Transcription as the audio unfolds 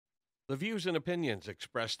The views and opinions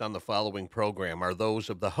expressed on the following program are those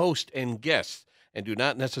of the host and guests and do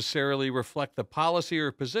not necessarily reflect the policy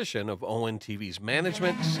or position of ONTV's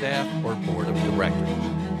management, staff, or board of directors.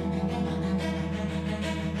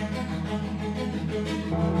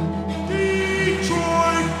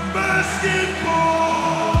 Detroit basketball!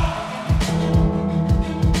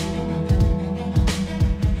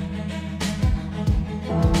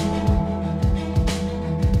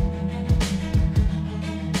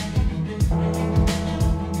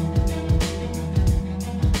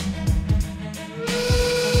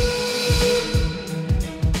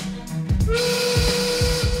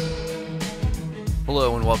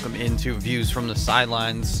 Hello and welcome into Views from the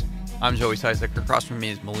Sidelines. I'm Joey Sisek. Across from me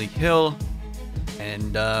is Malik Hill.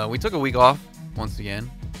 And we took a week off once again,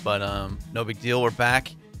 but no big deal. We're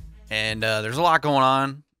back. And there's a lot going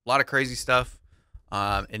on, a lot of crazy stuff.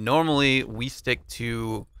 And normally we stick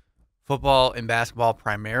to football and basketball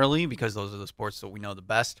primarily because those are the sports that we know the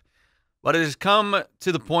best. But it has come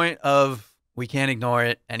to the point of we can't ignore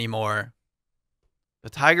it anymore. The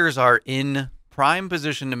Tigers are in prime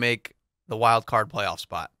position to make the wild card playoff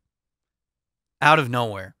spot out of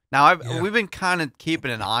nowhere. Now, we've been kind of keeping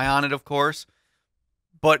an eye on it, of course,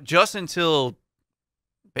 but just until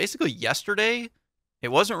basically yesterday, it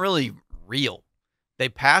wasn't really real. They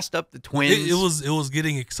passed up the Twins. It was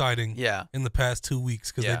getting exciting in the past 2 weeks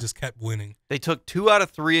because they just kept winning. They took 2 out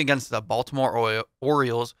of 3 against the Baltimore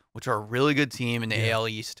Orioles, which are a really good team in the AL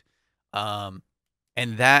East. And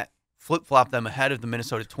that flip-flopped them ahead of the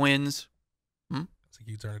Minnesota Twins. So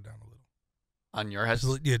you turn it down a little. On your head?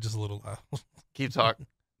 Just a little loud. Keep talking.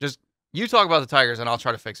 Just you talk about the Tigers, and I'll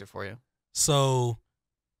try to fix it for you. So,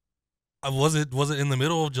 was it in the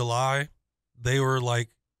middle of July? They were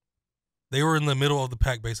in the middle of the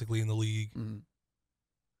pack, basically, in the league.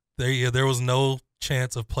 Mm-hmm. There was no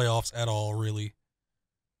chance of playoffs at all, really.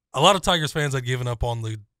 A lot of Tigers fans had given up on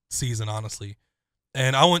the season, honestly.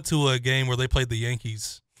 And I went to a game where they played the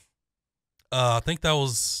Yankees. I think that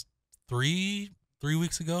was three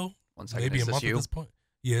weeks ago. 1 second, maybe is a month you? at this point.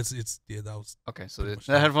 Yeah, it's that was okay. So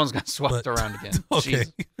the headphones got swept around again. Okay,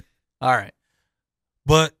 Jesus. All right.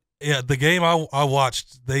 But yeah, the game I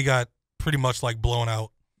watched, they got pretty much like blown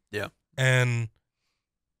out. Yeah, and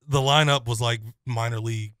the lineup was like minor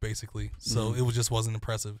league basically, so it just wasn't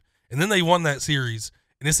impressive. And then they won that series,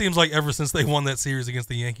 and it seems like ever since they won that series against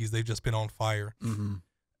the Yankees, they've just been on fire. Mm-hmm.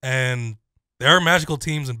 And there are magical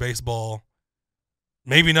teams in baseball.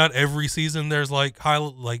 Maybe not every season there's like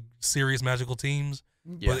serious magical teams,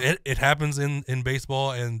 but it happens in baseball.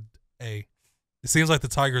 And it seems like the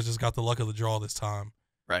Tigers just got the luck of the draw this time,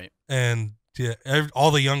 right? And all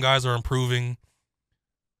the young guys are improving.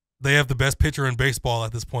 They have the best pitcher in baseball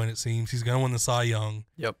at this point. It seems he's gonna win the Cy Young.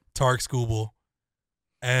 Yep, Tarek Skubal,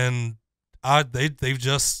 and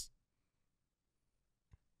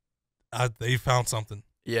they found something.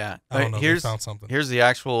 Yeah, I don't know. They found something. Here's the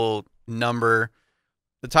actual number.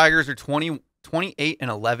 The Tigers are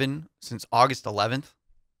 28-11 since August 11th.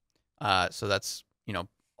 So that's,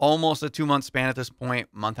 almost a 2-month span at this point,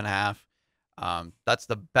 month and a half. That's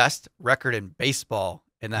the best record in baseball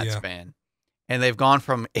in that span. And they've gone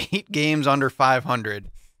from 8 games under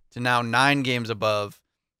 500 to now 9 games above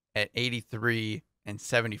at 83 and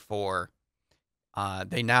 74.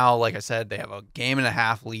 They now, like I said, they have a 1.5 game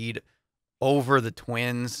lead over the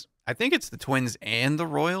Twins. I think it's the Twins and the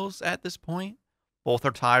Royals at this point. Both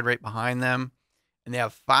are tied right behind them, and they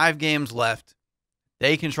have 5 games left.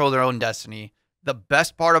 They control their own destiny. The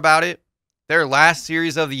best part about it, their last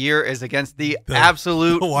series of the year is against the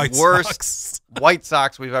absolute worst White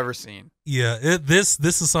Sox we've ever seen. Yeah, this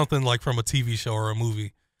is something like from a TV show or a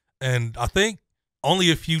movie, and I think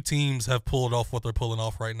only a few teams have pulled off what they're pulling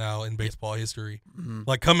off right now in baseball history. Mm-hmm.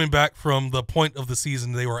 Like coming back from the point of the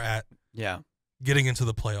season they were at, getting into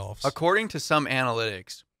the playoffs. According to some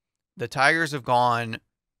analytics, the Tigers have gone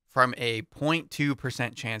from a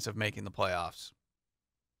 0.2% chance of making the playoffs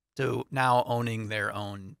to now owning their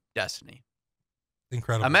own destiny.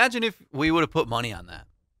 Incredible. Imagine if we would have put money on that.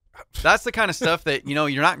 That's the kind of stuff that,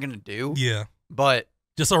 you're not going to do. Yeah. But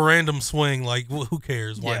just a random swing, like, who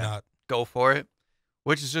cares? Why not? Go for it.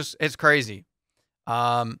 Which is just, it's crazy.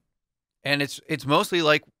 And it's mostly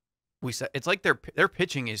like we said, it's like their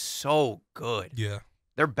pitching is so good. Yeah.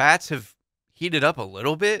 Their bats have heated up a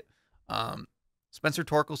little bit. Spencer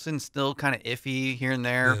Torkelson's still kind of iffy here and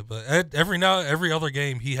there. Yeah, but every other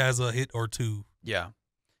game he has a hit or two. Yeah.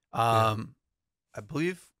 I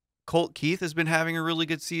believe Colt Keith has been having a really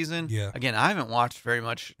good season. Yeah. Again, I haven't watched very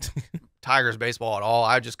much Tigers baseball at all.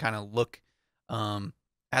 I just kind of look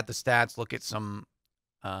at the stats, look at some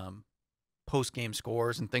post-game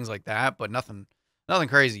scores and things like that, but nothing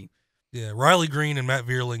crazy. Yeah, Riley Green and Matt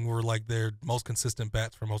Vierling were like their most consistent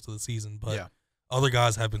bats for most of the season, but other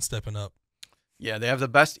guys have been stepping up. Yeah, they have the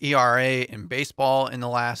best ERA in baseball in the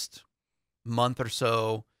last month or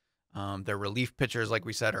so. Their relief pitchers, like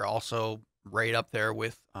we said, are also right up there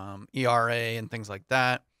with ERA and things like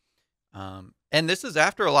that. And this is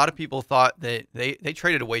after a lot of people thought that they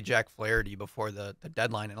traded away Jack Flaherty before the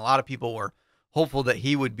deadline, and a lot of people were hopeful that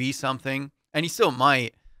he would be something, and he still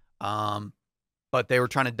might. But they were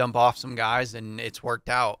trying to dump off some guys, and it's worked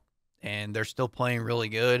out, and they're still playing really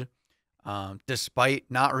good, despite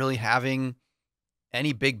not really having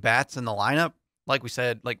any big bats in the lineup. Like we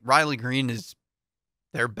said, like Riley Green is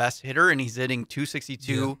their best hitter, and he's hitting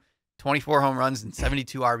 262, 24 home runs, and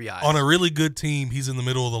 72 RBIs. On a really good team, he's in the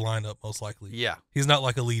middle of the lineup, most likely. Yeah. He's not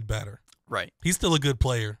like a lead batter. Right. He's still a good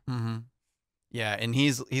player. Mm-hmm. Yeah, and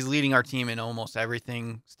he's leading our team in almost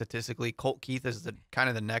everything statistically. Colt Keith is the kind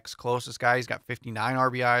of the next closest guy. He's got 59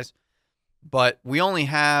 RBIs. But we only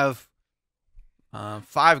have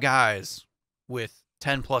 5 guys with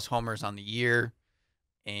 10-plus homers on the year.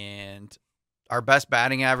 And our best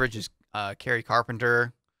batting average is Kerry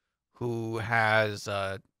Carpenter, who has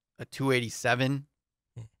a 287,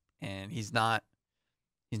 and he's not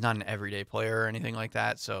an everyday player or anything like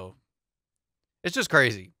that. So it's just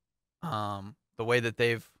crazy, the way that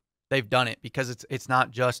they've done it, because it's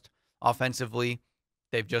not just offensively.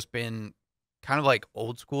 They've just been kind of like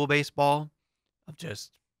old school baseball of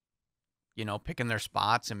just, picking their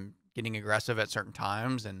spots and getting aggressive at certain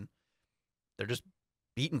times, and they're just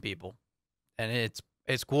beating people, and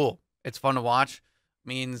it's cool. It's fun to watch.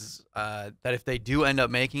 Means that if they do end up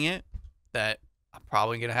making it, that I'm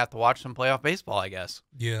probably gonna have to watch some playoff baseball, I guess.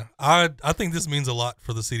 Yeah, I think this means a lot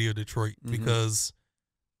for the city of Detroit, because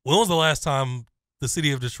when was the last time the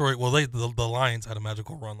city of Detroit? Well, the Lions had a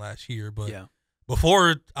magical run last year, but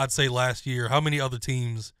before, I'd say last year, how many other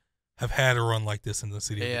teams have had a run like this in the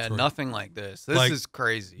city of Detroit? Yeah, nothing like this. This is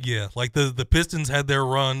crazy. Yeah, like the Pistons had their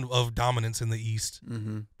run of dominance in the East.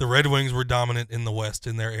 The Red Wings were dominant in the West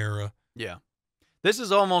in their era. Yeah. This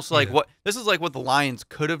is almost like what the Lions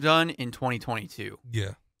could have done in 2022.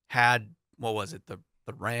 Yeah. Had, what was it, the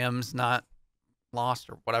Rams not lost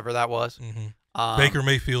or whatever that was. Baker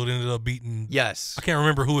Mayfield ended up beating. Yes. I can't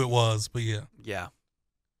remember who it was, but yeah. Yeah.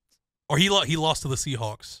 Or he lost to the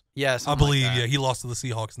Seahawks. Yes, I believe. Yeah, he lost to the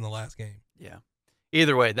Seahawks in the last game. Yeah.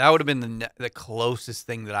 Either way, that would have been the closest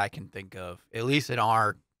thing that I can think of, at least in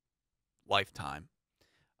our lifetime.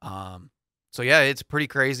 So yeah, it's pretty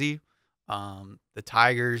crazy. The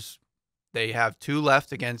Tigers, they have 2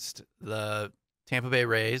 left against the Tampa Bay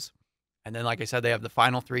Rays. And then, like I said, they have the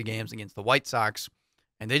final 3 games against the White Sox,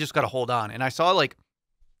 and they just got to hold on. And I saw,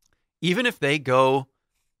 even if they go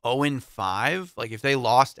 0-5, if they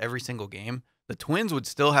lost every single game, the Twins would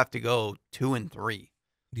still have to go 2-3.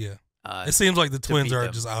 Yeah. It seems like the Twins are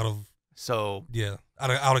just out of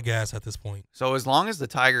gas at this point. So as long as the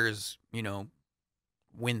Tigers,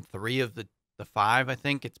 win 3 of the 5, I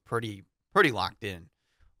think it's pretty locked in.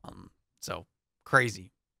 So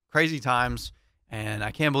crazy times, and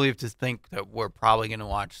I can't believe to think that we're probably going to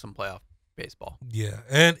watch some playoff baseball. Yeah,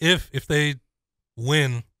 and if they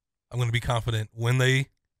win, I'm going to be confident when they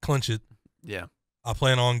clinch it. Yeah, I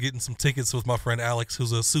plan on getting some tickets with my friend Alex,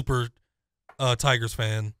 who's a super Tigers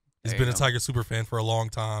fan. He's been a Tigers super fan for a long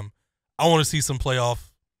time. I want to see some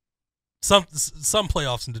playoffs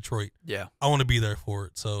in Detroit. Yeah, I want to be there for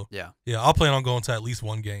it. So yeah, I'll plan on going to at least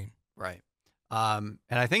one game. Right. And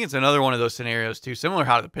I think it's another one of those scenarios too, similar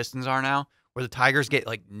how the Pistons are now, where the Tigers get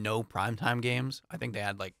no primetime games. I think they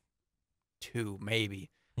had 2 maybe.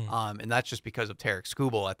 And that's just because of Tarek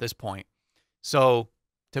Skubal at this point. So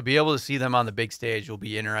to be able to see them on the big stage will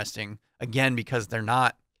be interesting again, because they're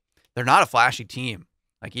not a flashy team.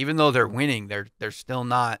 Even though they're winning, they're still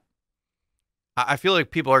not. I feel like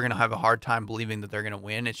people are going to have a hard time believing that they're going to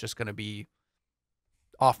win. It's just going to be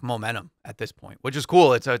off momentum at this point, which is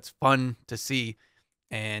cool. It's fun to see,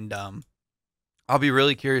 and I'll be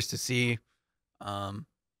really curious to see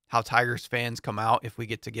how Tigers fans come out if we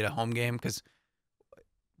get a home game, because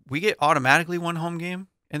we get automatically one home game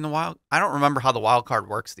in the wild. I don't remember how the wild card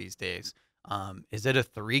works these days. Is it a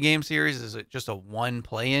 3-game series? Is it just a 1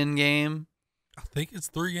 play-in game? I think it's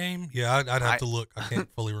 3 game. Yeah, I'd have to look. I can't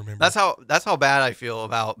fully remember. That's how bad I feel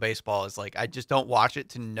about baseball. Is I just don't watch it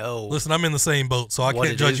to know. Listen, I'm in the same boat, so I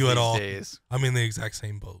can't judge you at all. Days. I'm in the exact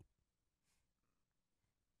same boat.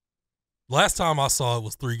 Last time I saw it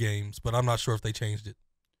was 3 games, but I'm not sure if they changed it.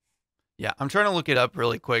 Yeah, I'm trying to look it up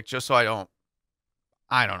really quick just so I don't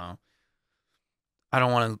know. I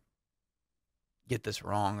don't want to get this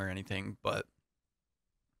wrong or anything, but.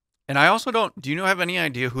 And I also don't. Do you have any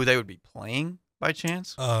idea who they would be playing by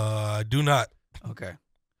chance? Do not Okay.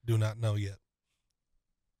 know yet.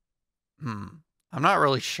 I'm not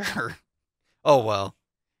really sure. Oh, well.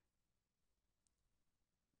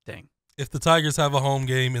 Dang. If the Tigers have a home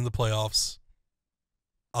game in the playoffs,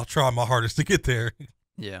 I'll try my hardest to get there.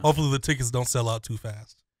 Yeah. Hopefully the tickets don't sell out too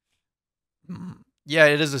fast. Yeah,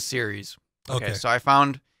 it is a series. Okay. So I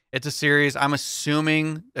found it's a series. I'm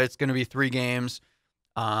assuming it's going to be 3 games.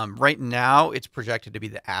 Right now, it's projected to be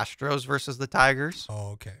the Astros versus the Tigers.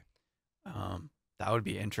 Oh, okay. That would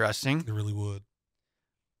be interesting. It really would.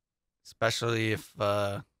 Especially if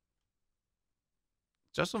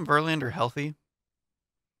Justin Verlander healthy.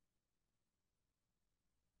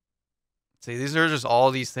 See, these are just all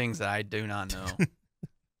these things that I do not know.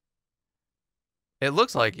 It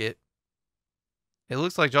looks like it. It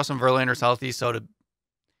looks like Justin Verlander's healthy, so to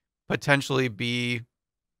potentially be...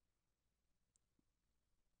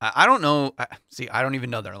 I don't know. See, I don't even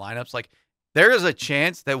know their lineups. Like, there is a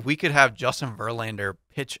chance that we could have Justin Verlander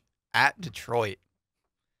pitch at Detroit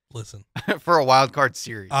Listen, for a wild card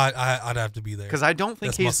series. I'd have to be there Because I don't think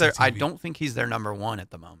That's he's must-see their. I TV. don't think he's their number one at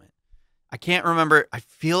the moment. I can't remember. I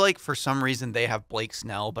feel like for some reason they have Blake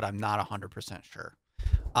Snell, but I'm not 100% sure.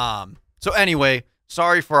 So anyway,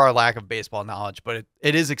 sorry for our lack of baseball knowledge, but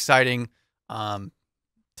it is exciting to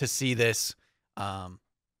see this. And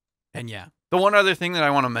yeah, the one other thing that I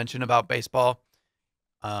want to mention about baseball,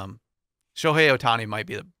 Shohei Ohtani might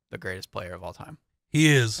be the greatest player of all time. He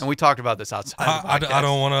is. And we talked about this outside the I podcast.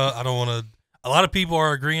 don't want to. A lot of people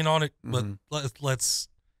are agreeing on it, but Mhm. let's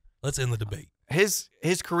end the debate. His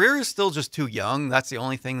career is still just too young. That's the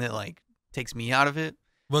only thing that like takes me out of it.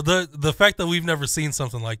 But the fact that we've never seen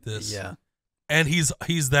something like this, Yeah. and he's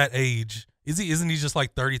that age, isn't he just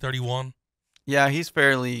like 30, 31? Yeah, he's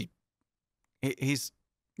fairly. He's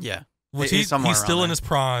yeah. Which He's he's somewhere still around in his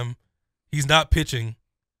prime. He's not pitching.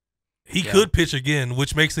 He Yeah. could pitch again,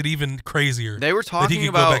 which makes it even crazier They were that he talking could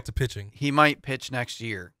about go back to pitching. he might pitch next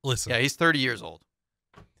year. Listen, Yeah, he's 30 years old.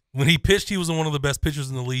 when he pitched, he was one of the best pitchers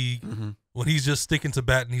in the league. Mm-hmm. When he's just sticking to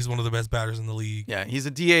batting, he's one of the best batters in the league. Yeah, he's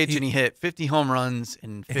a DH and he hit 50 home runs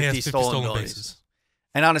and And he has 50 stolen bases. bases.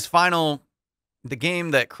 And on his the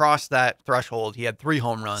game that crossed that threshold, he had 3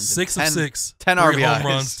 home runs. 6 and of 6, 10 3 RBIs. home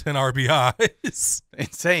runs, 10 RBIs.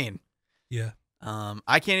 Insane. Yeah.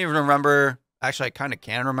 I can't even remember. Actually, I kind of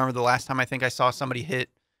can remember the last time I think I saw somebody hit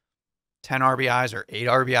 10 RBIs or 8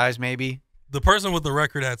 RBIs maybe. The person with the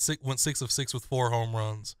record went 6 of 6 with 4 home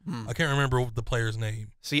runs. I can't remember the player's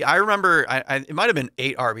name. See, I remember it might have been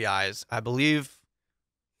 8 RBIs. I believe,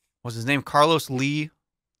 was his name Carlos Lee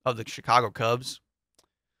of the Chicago Cubs?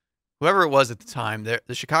 Whoever it was at the time, the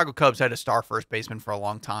Chicago Cubs had a star first baseman for a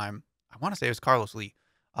long time. I want to say it was Carlos Lee.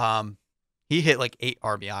 He hit like 8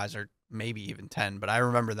 RBIs or maybe even 10, but I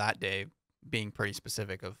remember that day being pretty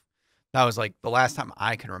specific of that was like the last time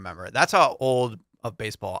I can remember it. That's how old of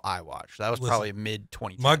baseball I watched. That was probably mid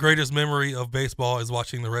 2010. My greatest memory of baseball is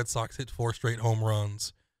watching the Red Sox hit 4 straight home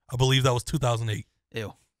runs. I believe that was 2008.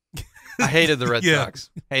 Ew. I hated the Red Yeah. Sox.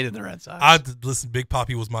 Hated the Red Sox. Listen, Big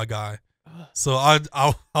Papi was my guy. So I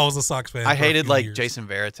was a Sox fan. I for a hated few like years. Jason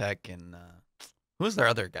Varitek and who was their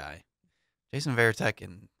other guy? Jason Varitek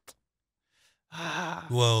and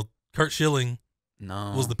Well, Kurt Schilling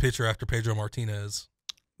no was the pitcher after Pedro Martinez.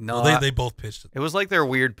 no. Well, they both pitched it. It was like their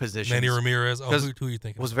weird positions. Manny Ramirez. Oh, 'Cause who are you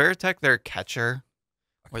thinking? Was Varitek their catcher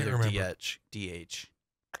I or can't their remember. DH?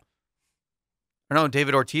 Or no,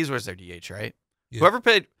 David Ortiz was their DH, right? Yeah. Whoever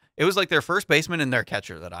played, it was like their first baseman and their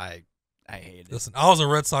catcher that I hated. Listen, I was a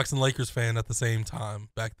Red Sox and Lakers fan at the same time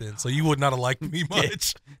back then, so you would not have liked me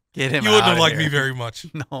much. Get him You wouldn't outta have liked here. me very much.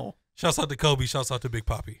 No. Shouts out to Kobe. Shouts out to Big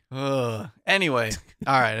Papi. Anyway,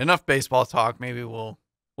 all right, enough baseball talk. Maybe we'll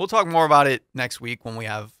talk more about it next week when we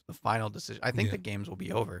have the final decision. I think Yeah. the games will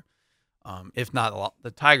be over. If not,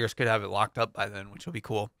 the Tigers could have it locked up by then, which will be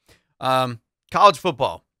cool. College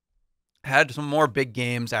football had some more big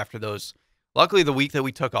games after those. Luckily, the week that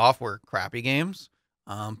we took off were crappy games.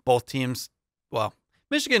 Both teams, well,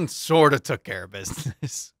 Michigan sort of took care of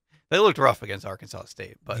business. They looked rough against Arkansas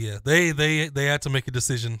State, but Yeah, they had to make a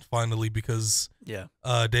decision finally because yeah,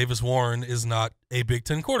 Davis Warren is not a Big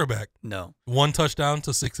Ten quarterback. no. 1 touchdown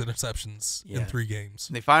to 6 interceptions Yeah. in 3 games.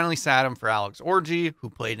 They finally sat him for Alex Orji, who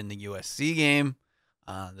played in the USC game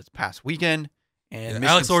this past weekend. And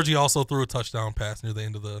Yeah, Alex Orji also threw a touchdown pass near the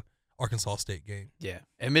end of the Arkansas State game. Yeah,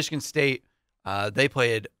 and Michigan State, they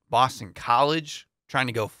played Boston College, trying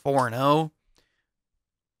to go 4-0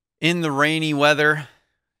 in the rainy weather.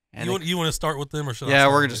 And You want to start with them or should I? yeah,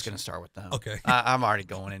 start we're with just this? going to start with them. Okay. I'm already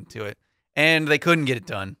going into it. And they couldn't get it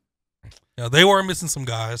done. Yeah, they were missing some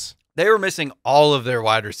guys. They were missing all of their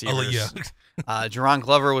wide receivers. Yeah. Jerron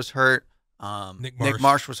Glover was hurt. Nick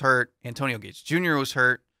Marsh was hurt. Antonio Gates Jr. was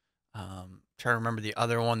hurt. Trying to remember the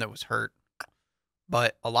other one that was hurt.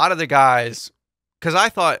 But a lot of the guys, because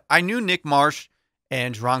I knew Nick Marsh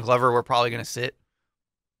and Jerron Glover were probably going to sit.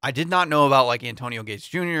 I did not know about like Antonio Gates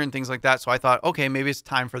Jr. and things like that. So I thought, okay, maybe it's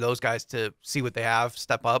time for those guys to see what they have,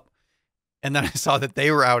 step up. And then I saw that they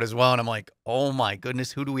were out as well. And I'm like, oh my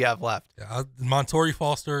goodness, who do we have left? Yeah, Montori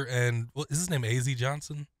Foster and what is his name? AZ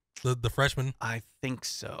Johnson, the freshman. I think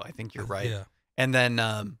so. I think you're right. Yeah. And then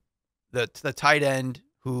the tight end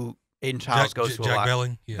who Aiden Childs goes to a Jack lot.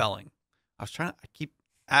 Belling. Yeah. Belling.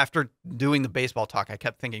 After doing the baseball talk, I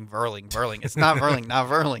kept thinking Verling. It's not Verling, not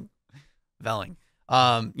Verling. Belling.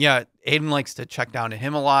 Yeah, Aiden likes to check down to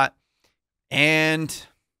him a lot. And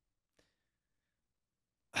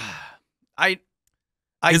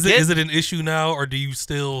is it an issue now, or do you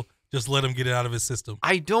still just let him get it out of his system?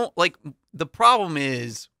 I don't like the problem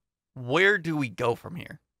is where do we go from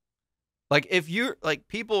here? Like if you're like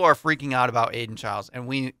people are freaking out about Aiden Childs,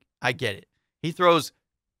 and I get it. He throws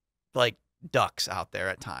like ducks out there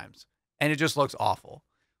at times, and it just looks awful.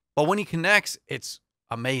 But when he connects, it's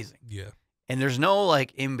amazing. Yeah. And there's no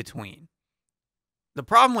like in between. The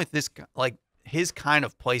problem with this, like his kind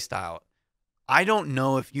of play style, I don't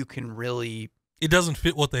know if you can really. It doesn't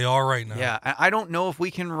fit what they are right now. Yeah, I don't know if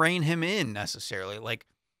we can rein him in necessarily. Like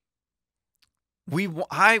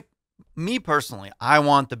me personally, I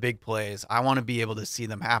want the big plays. I want to be able to see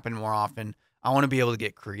them happen more often. I want to be able to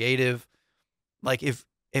get creative. Like if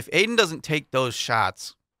Aiden doesn't take those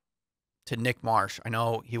shots to Nick Marsh, I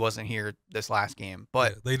know he wasn't here this last game,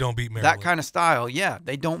 but yeah, they don't beat Maryland. That kind of style, yeah,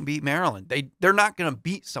 they don't beat Maryland. They're not going to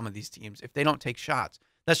beat some of these teams if they don't take shots.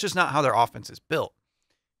 That's just not how their offense is built.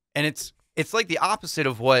 And it's like the opposite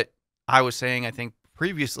of what I was saying, I think,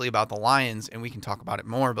 previously about the Lions, and we can talk about it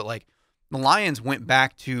more, but like the Lions went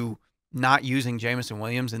back to not using Jamison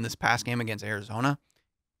Williams in this past game against Arizona,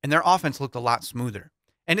 and their offense looked a lot smoother.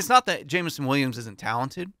 And it's not that Jamison Williams isn't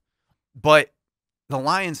talented, but the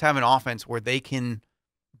Lions have an offense where they can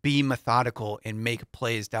be methodical and make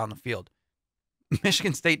plays down the field.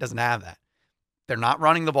 Michigan State doesn't have that. They're not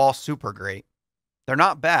running the ball super great. They're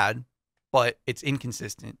not bad, but it's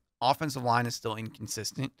inconsistent. Offensive line is still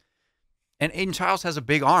inconsistent. And Aiden Childs has a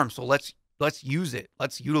big arm, so let's use it.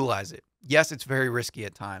 Let's utilize it. Yes, it's very risky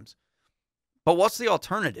at times. But what's the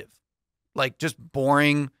alternative? Like just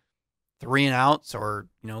boring 3 and outs, or,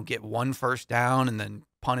 get 1 first down and then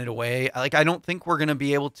punt it away. Like, I don't think we're going to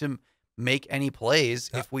be able to make any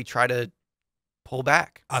plays if we try to pull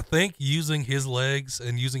back. I think using his legs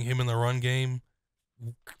and using him in the run game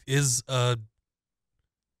is a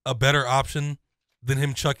better option than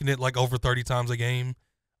him chucking it like over 30 times a game,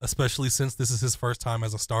 especially since this is his first time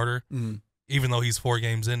as a starter, even though he's 4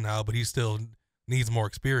 games in now, but he still needs more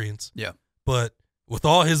experience. Yeah. But with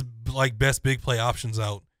all his like best big play options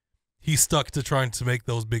out, he's stuck to trying to make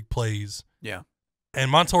those big plays. Yeah. And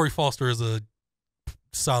Montori Foster is a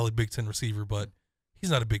solid Big Ten receiver, but he's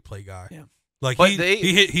not a big play guy. Yeah. Like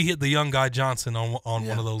he hit the young guy Johnson on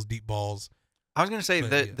one of those deep balls. I was going to say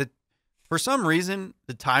that for some reason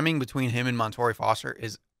the timing between him and Montori Foster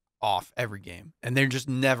is off every game, and they're just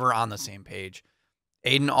never on the same page.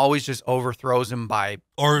 Aiden always just overthrows him by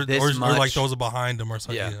or much. like throws it behind him or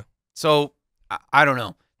something. Yeah. So I don't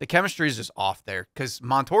know. The chemistry is just off there because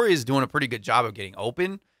Montori is doing a pretty good job of getting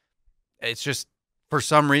open. It's just for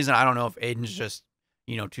some reason I don't know if Aiden's just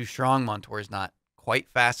too strong. Montori's not quite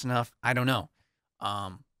fast enough. I don't know.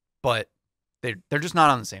 But they're just not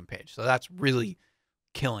on the same page. So that's really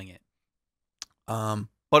killing it.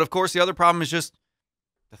 But of course the other problem is just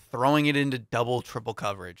throwing it into double, triple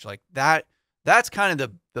coverage. Like that's kind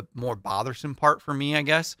of the more bothersome part for me, I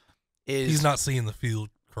guess, is he's not seeing the field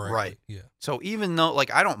correctly. Right. Yeah. So even though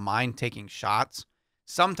I don't mind taking shots,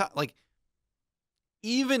 sometimes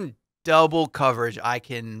even double coverage I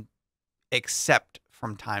can accept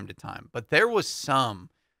from time to time. But there was some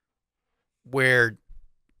where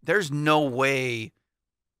there's no way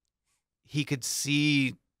he could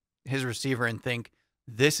see his receiver and think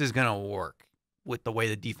this is going to work with the way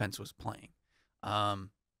the defense was playing.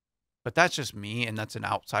 But that's just me, and that's an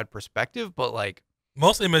outside perspective. But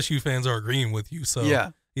most MSU fans are agreeing with you. So yeah,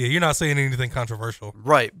 you're not saying anything controversial.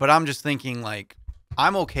 Right. But I'm just thinking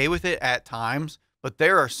I'm okay with it at times, but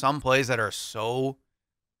there are some plays that are so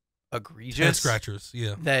egregious. Head scratchers,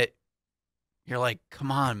 yeah. That you're like,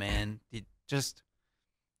 come on, man. It just,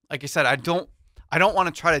 like I said, I don't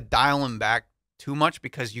want to try to dial him back too much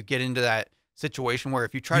because you get into that situation where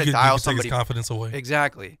if you try to dial somebody, take his confidence away.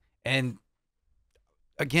 Exactly. And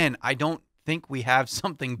again, I don't think we have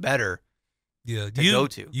something better to go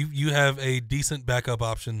to. You have a decent backup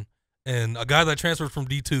option and a guy that transferred from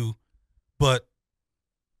D2 but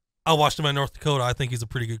I watched him at North Dakota. I think he's a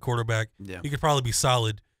pretty good quarterback. Yeah. He could probably be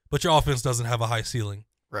solid, but your offense doesn't have a high ceiling.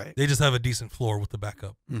 Right. They just have a decent floor with the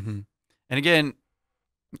backup. Mm-hmm. And again,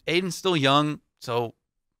 Aiden's still young, so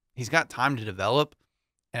he's got time to develop.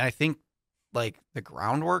 And I think, like, the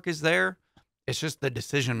groundwork is there. It's just the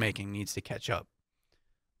decision-making needs to catch up.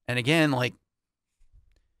 And again, like,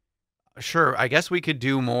 sure, I guess we could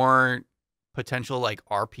do more potential, like,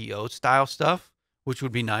 RPO-style stuff, which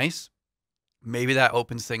would be nice. Maybe that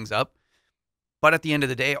opens things up. But at the end of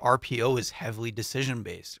the day, RPO is heavily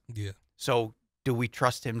decision-based. Yeah. So do we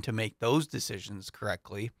trust him to make those decisions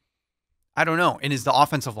correctly? I don't know. And is the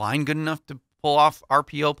offensive line good enough to pull off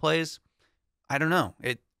RPO plays? I don't know.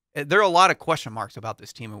 There are a lot of question marks about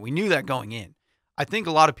this team, and we knew that going in. I think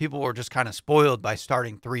a lot of people were just kind of spoiled by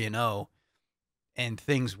starting 3-0 and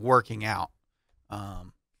things working out.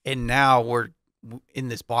 And now we're in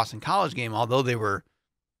this Boston College game. Although they were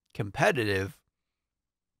competitive,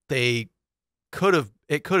 it could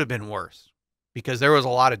have been worse because there was a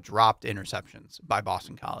lot of dropped interceptions by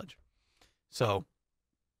Boston College. So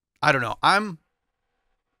I don't know. I'm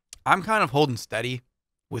kind of holding steady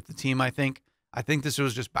with the team. I think this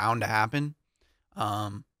was just bound to happen.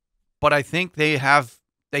 But I think they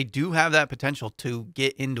do have that potential to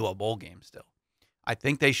get into a bowl game still. I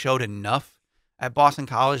think they showed enough at Boston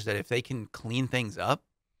College that if they can clean things up,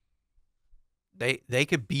 they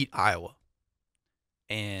could beat Iowa.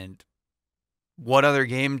 And what other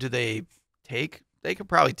game do they take? They could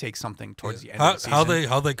probably take something towards the end of the season.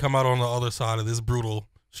 How they come out on the other side of this brutal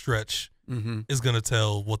stretch is going to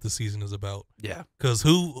tell what the season is about. Yeah. Because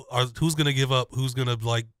who's going to give up? Who's going to,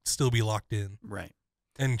 like, still be locked in? Right.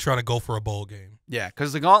 And trying to go for a bowl game. Yeah,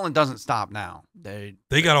 because the gauntlet doesn't stop now. They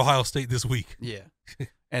got Ohio State this week. Yeah.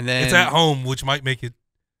 And then it's at home, which might make it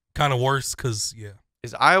kind of worse because, yeah.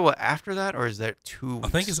 Is Iowa after that, or is that 2 weeks? I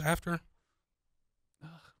think it's after.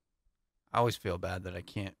 I always feel bad that I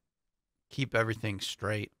can't keep everything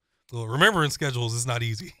straight. Well, remembering schedules is not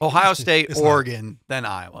easy. Ohio State, Oregon, then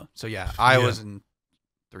Iowa. So, yeah, Iowa's in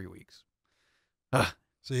 3 weeks.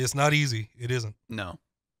 See, it's not easy. It isn't. No.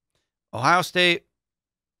 Ohio State,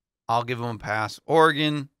 I'll give them a pass.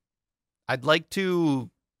 Oregon, I'd like to.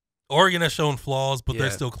 Oregon has shown flaws, but Yeah.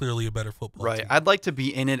 they're still clearly a better football Right. team. I'd like to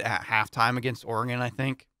be in it at halftime against Oregon, I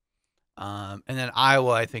think. And then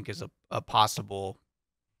Iowa, I think, is a possible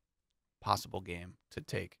game to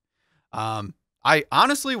take. I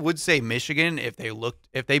honestly would say Michigan, if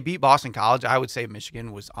they beat Boston College, I would say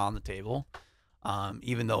Michigan was on the table,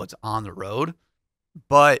 even though it's on the road.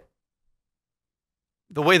 But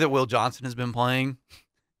the way that Will Johnson has been playing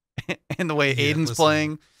and the way Aiden's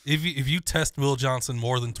playing. If you test Will Johnson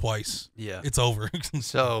more than twice, it's over.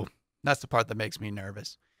 So that's the part that makes me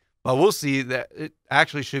nervous. But we'll see. That it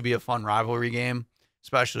actually should be a fun rivalry game,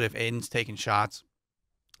 especially if Aiden's taking shots.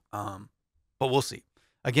 But we'll see.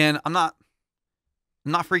 Again, I'm not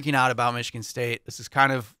freaking out about Michigan State. This is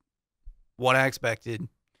kind of what I expected.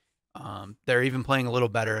 They're even playing a little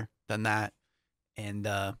better than that, and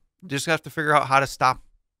just have to figure out how to stop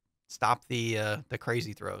the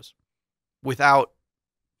crazy throws without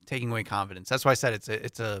taking away confidence. That's why I said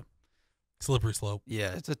it's a slippery slope.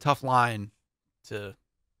 Yeah, it's a tough line to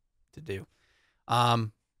do.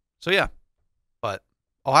 So yeah, but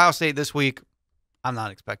Ohio State this week, I'm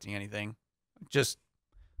not expecting anything. Just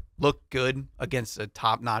look good against a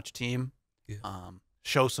top-notch team. Yeah.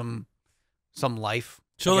 Show some life.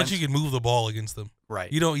 Show that you can move the ball against them.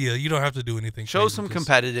 Right. You don't have to do anything. Show some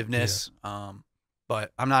competitiveness. Yeah.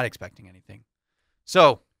 But I'm not expecting anything.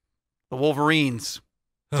 So the Wolverines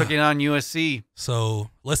took it on USC. So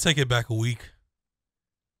let's take it back a week.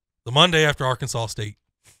 The Monday after Arkansas State.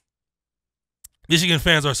 Michigan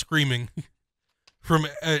fans are screaming from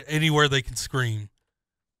anywhere they can scream.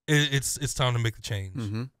 It's time to make the change.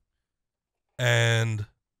 Mm-hmm. And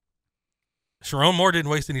Sharon Moore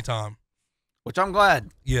didn't waste any time. Which I'm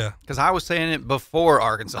glad. Yeah. Because I was saying it before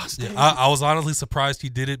Arkansas State. Yeah, I was honestly surprised he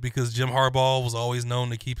did it because Jim Harbaugh was always known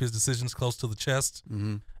to keep his decisions close to the chest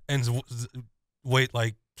and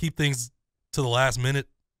keep things to the last minute.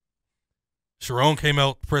 Sharon came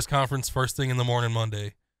out press conference first thing in the morning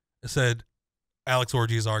Monday and said, Alex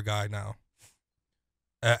Orji is our guy now.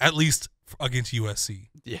 At least against USC.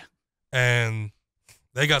 Yeah. And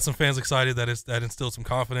they got some fans excited that instilled some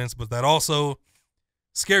confidence, but that also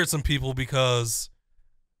scared some people because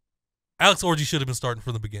Alex Orji should have been starting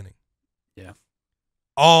from the beginning. Yeah.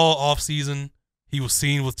 All offseason, he was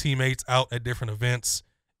seen with teammates out at different events.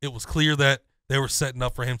 It was clear that they were setting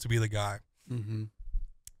up for him to be the guy. Mm-hmm.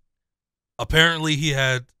 Apparently, he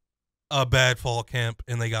had a bad fall camp,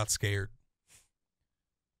 and they got scared.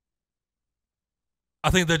 I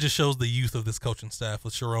think that just shows the youth of this coaching staff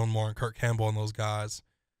with Sharon Moore and Kirk Campbell and those guys.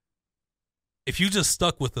 If you just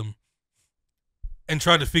stuck with them and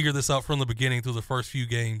tried to figure this out from the beginning through the first few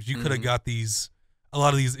games, you could have got a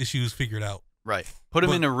lot of these issues figured out. Right. Put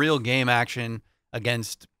them in a real game action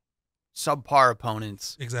against subpar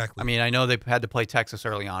opponents. Exactly. I mean, I know they had to play Texas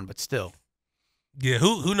early on, but still. Yeah,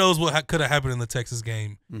 who knows what could have happened in the Texas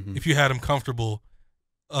game if you had them comfortable,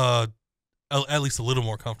 at least a little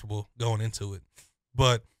more comfortable going into it.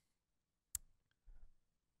 But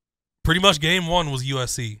pretty much game one was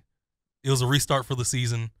USC. It was a restart for the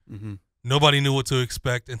season. Nobody knew what to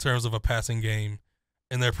expect in terms of a passing game.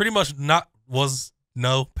 And there pretty much was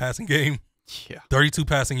no passing game. Yeah. 32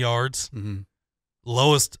 passing yards.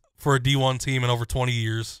 Lowest for a D1 team in over 20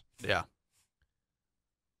 years. Yeah.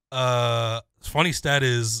 Funny stat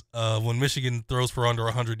is when Michigan throws for under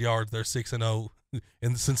 100 yards, they're 6-0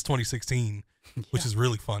 since 2016, which is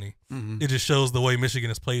really funny. It just shows the way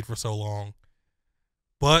Michigan has played for so long.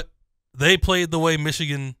 But they played the way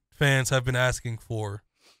Michigan fans have been asking for,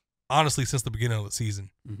 honestly, since the beginning of the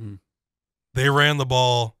season. They ran the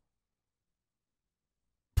ball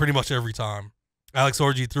pretty much every time. Alex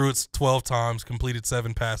Orji threw it 12 times, completed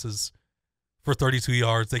 7 passes for 32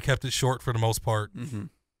 yards. They kept it short for the most part.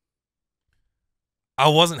 I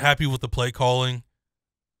wasn't happy with the play calling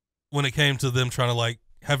when it came to them trying to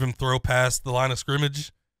have him throw past the line of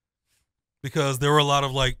scrimmage, because there were a lot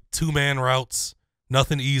of 2-man routes,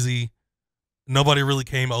 nothing easy. Nobody really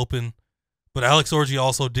came open. But Alex Orji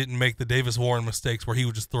also didn't make the Davis Warren mistakes where he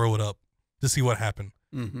would just throw it up to see what happened.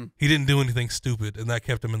 He didn't do anything stupid, and that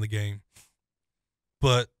kept him in the game.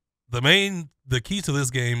 But the key to this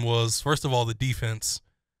game was, first of all, the defense.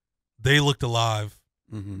 They looked alive,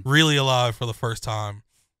 really alive for the first time.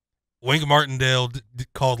 Wink Martindale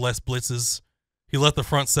called less blitzes. He let the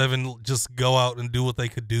front seven just go out and do what they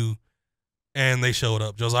could do, and they showed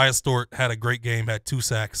up. Josiah Stewart had a great game, had 2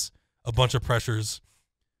 sacks, a bunch of pressures.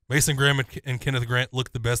 Mason Graham and Kenneth Grant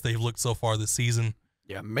looked the best they've looked so far this season.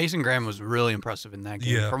 Yeah, Mason Graham was really impressive in that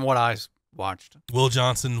game from what I watched. Will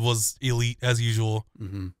Johnson was elite as usual.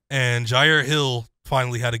 And Jair Hill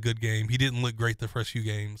finally had a good game. He didn't look great the first few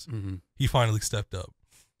games. He finally stepped up.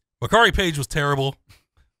 Makari Page was terrible.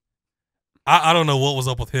 I don't know what was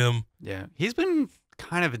up with him. Yeah, he's been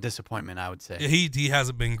kind of a disappointment, I would say. He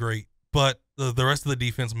hasn't been great, but the rest of the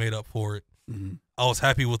defense made up for it. I was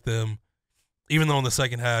happy with them, even though in the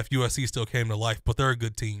second half, USC still came to life, but they're a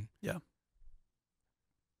good team. Yeah.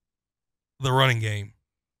 The running game.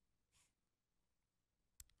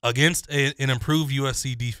 Against an improved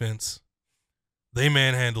USC defense, they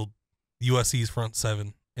manhandled USC's front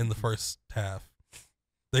seven in the first half.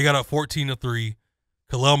 They got up 14-3.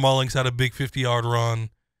 Kalel Mullings had a big 50-yard run.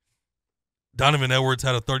 Donovan Edwards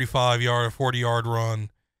had a 35-yard, 40-yard run.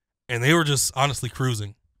 And they were just honestly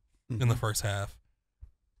cruising in the first half.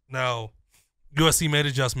 Now, USC made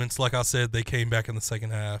adjustments. Like I said, they came back in the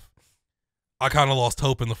second half. I kind of lost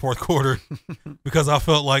hope in the fourth quarter because I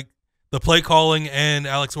felt like the play calling and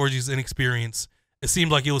Alex Orji's inexperience, it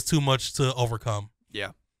seemed like it was too much to overcome.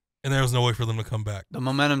 Yeah. And there was no way for them to come back. The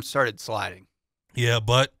momentum started sliding. Yeah,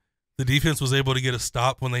 but the defense was able to get a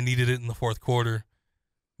stop when they needed it in the fourth quarter.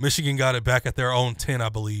 Michigan got it back at their own 10, I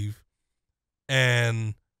believe.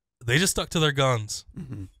 And they just stuck to their guns.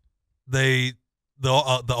 The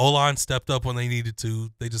O-line stepped up when they needed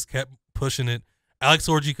to. They just kept pushing it. Alex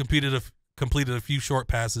Orji completed a few short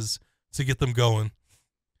passes to get them going.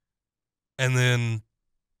 And then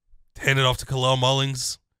handed off to Kalel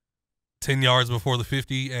Mullings 10 yards before the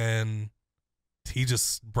 50, and he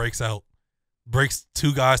just breaks out. Breaks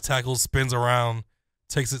 2 guys, tackles, spins around,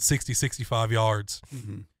 takes it 60, 65 yards,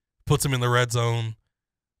 puts him in the red zone,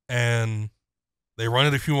 and they run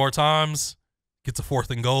it a few more times, gets a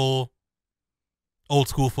 4th and goal. Old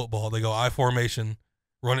school football. They go I formation,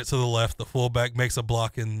 run it to the left, the fullback makes a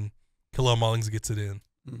block, and Kalel Mullings gets it in.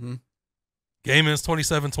 Game ends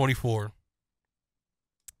 27-24.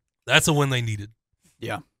 That's a win they needed.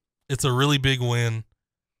 Yeah. It's a really big win.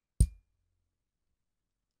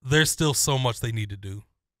 There's still so much they need to do.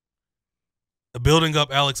 Building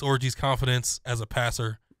up Alex Orji's confidence as a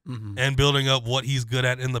passer and building up what he's good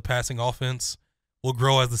at in the passing offense will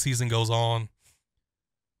grow as the season goes on.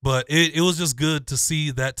 But it was just good to see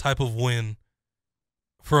that type of win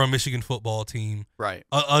for a Michigan football team. Right.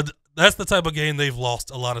 That's the type of game they've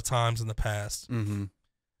lost a lot of times in the past.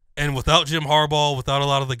 And without Jim Harbaugh, without a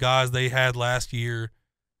lot of the guys they had last year,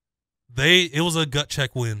 it was a gut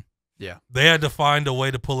check win. Yeah. They had to find a way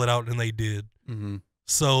to pull it out, and they did.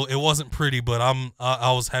 So it wasn't pretty, but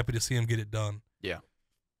I was happy to see them get it done. Yeah.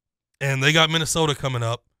 And they got Minnesota coming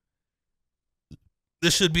up.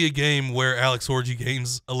 this should be a game where Alex Orji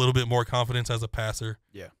gains a little bit more confidence as a passer.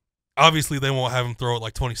 Yeah. Obviously, they won't have him throw it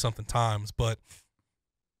like 20-something times, but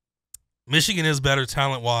Michigan is better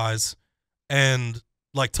talent-wise and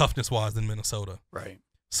like toughness-wise than Minnesota. Right.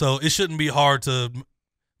 So it shouldn't be hard to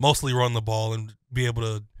mostly run the ball and be able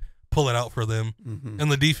to pull it out for them. Mm-hmm.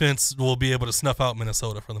 And the defense will be able to snuff out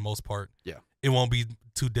Minnesota for the most part. Yeah. It won't be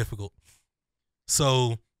too difficult.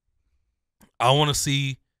 So I want to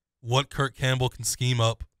see what Kirk Campbell can scheme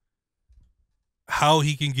up, how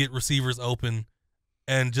he can get receivers open,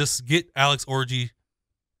 and just get Alex Orji,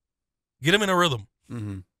 get him in a rhythm.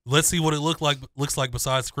 Mm-hmm. Let's see what it looks like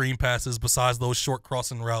besides screen passes, besides those short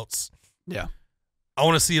crossing routes. Yeah. I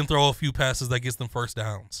want to see him throw a few passes that gets them first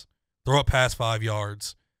downs. Throw it past 5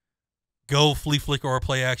 yards. Go flea flicker or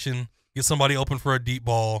play action. Get somebody open for a deep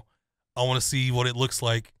ball. I want to see what it looks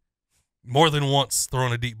like more than once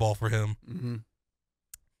throwing a deep ball for him. Mm-hmm.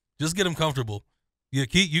 Just get him comfortable. You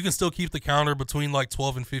can still keep the counter between like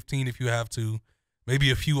 12 and 15 if you have to. Maybe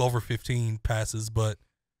a few over 15 passes, but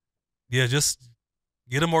yeah, just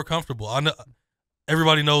get him more comfortable. I know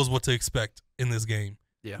everybody knows what to expect in this game.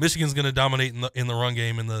 Yeah. Michigan's going to dominate in the run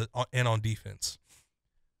game and on defense.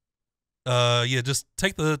 Yeah, just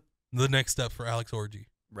take the next step for Alex Orji.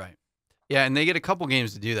 Right. Yeah, and they get a couple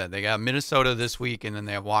games to do that. They got Minnesota this week, and then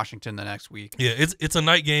they have Washington the next week. Yeah, it's a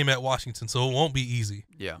night game at Washington, so it won't be easy.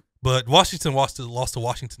 Yeah. But Washington lost to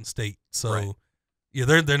Washington State, so Right. yeah,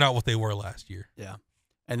 they're not what they were last year. Yeah.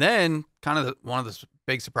 And then kind of one of the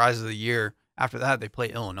big surprises of the year, after that, they play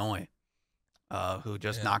Illinois, who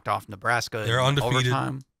just knocked off Nebraska. They're in undefeated.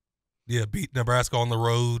 Overtime. Yeah, beat Nebraska on the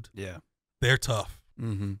road. Yeah. They're tough.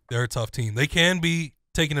 Mm-hmm. They're a tough team. They can be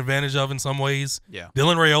taken advantage of in some ways. Yeah.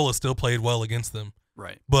 Dylan Raiola still played well against them.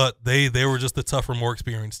 Right. But they were just a tougher, more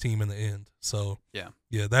experienced team in the end. So Yeah.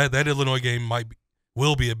 that Illinois game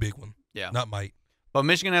will be a big one. Yeah. Not might. But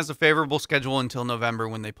Michigan has a favorable schedule until November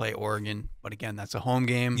when they play Oregon. But again, that's a home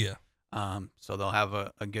game. Yeah. So they'll have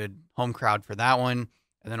a good home crowd for that one.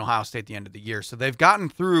 And then Ohio State at the end of the year. So they've gotten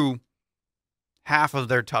through half of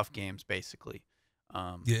their tough games, basically.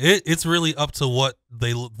 It's really up to what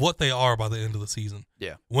they are by the end of the season.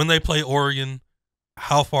 Yeah. When they play Oregon,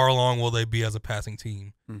 how far along will they be as a passing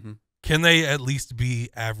team? Mm-hmm. Can they at least be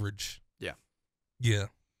average? Yeah. Yeah.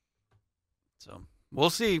 So we'll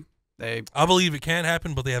see. I believe it can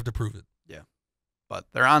happen, but they have to prove it. Yeah. But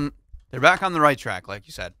they're back on the right track, like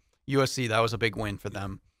you said. USC, that was a big win for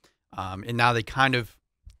them. And now they kind of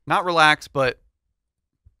not relax, but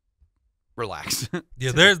relax.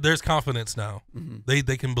 Yeah, there's confidence now. Mm-hmm.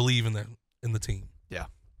 They can believe in the team. Yeah.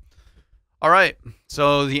 All right.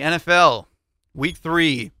 So the NFL, week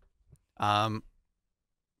 3.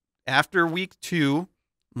 After week 2,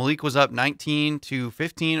 Malik was up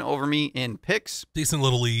 19-15 over me in picks. Decent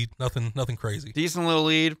little lead. Nothing crazy. Decent little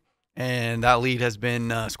lead, and that lead has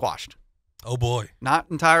been squashed. Oh boy. Not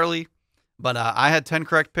entirely, but I had 10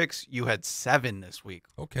 correct picks. You had 7 this week.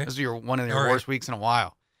 Okay. This is one of your All right. worst weeks in a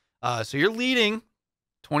while. So you're leading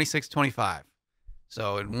 26-25.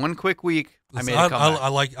 So in one quick week, I made a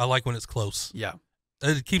comeback. I like when it's close. Yeah.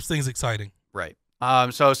 It keeps things exciting. Right.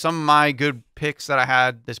 So some of my good picks that I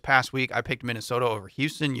had this past week, I picked Minnesota over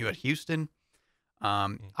Houston. You had Houston.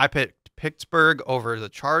 I picked Pittsburgh over the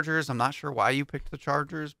Chargers. I'm not sure why you picked the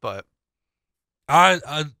Chargers, but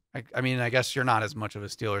I mean, I guess you're not as much of a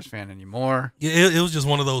Steelers fan anymore. Yeah, it was just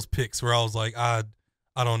one of those picks where I was like, I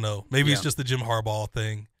don't know. Maybe it's Yeah. just the Jim Harbaugh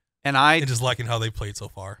thing. And And just liking how they played so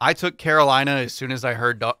far. I took Carolina as soon as I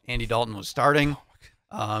heard Andy Dalton was starting,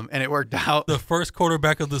 and it worked out. The first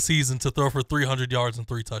quarterback of the season to throw for 300 yards and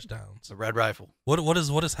 3 touchdowns. The Red Rifle. What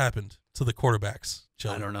has happened to the quarterbacks,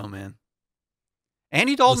 Joey? I don't know, man.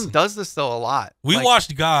 Andy Dalton Listen, does this, though, a lot. We Like,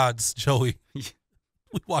 watched gods, Joey.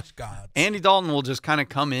 We watched gods. Andy Dalton will just kind of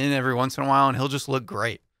come in every once in a while, and he'll just look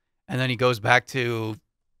great. And then he goes back to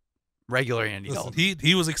regular Andy Listen, Dalton.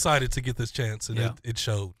 he was excited to get this chance, and Yeah. it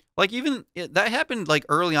showed. Like, that happened, like,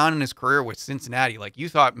 early on in his career with Cincinnati. Like, you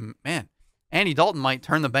thought, man, Andy Dalton might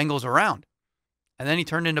turn the Bengals around. And then he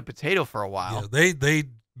turned into potato for a while. Yeah, they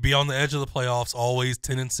be on the edge of the playoffs, always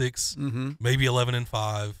 10-6, Mm-hmm. maybe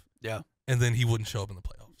 11-5. Yeah. And then he wouldn't show up in the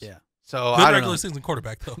playoffs. Yeah. So, Good I don't regular know. season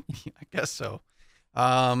quarterback, though. I guess so.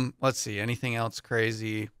 Let's see. Anything else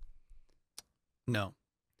crazy? No.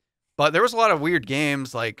 But there was a lot of weird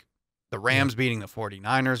games, like the Rams beating the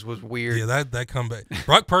 49ers was weird. Yeah, that comeback.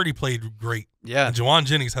 Brock Purdy played great. Yeah. And Juwan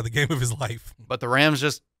Jennings had the game of his life. But the Rams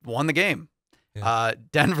just won the game. Yeah.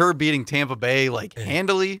 Denver beating Tampa Bay, like, Yeah.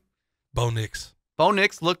 handily. Bo Nix. Bo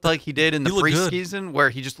Nix looked like he did in the He looked good. preseason, where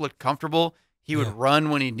he just looked comfortable. He would Yeah. run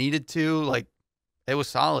when he needed to. Like, it was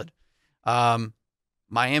solid.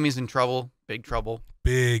 Miami's in trouble, big trouble.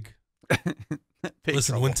 big. Big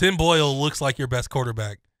Listen, trouble. when Tim Boyle looks like your best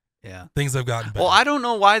quarterback, Yeah. things have gotten better. Well, I don't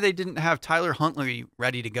know why they didn't have Tyler Huntley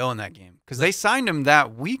ready to go in that game because they signed him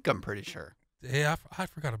that week. I'm pretty sure. Yeah, I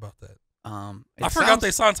forgot about that. It I forgot sounds-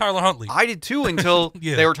 they signed Tyler Huntley. I did too until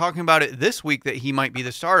Yeah. they were talking about it this week that he might be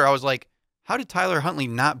the starter. I was like, how did Tyler Huntley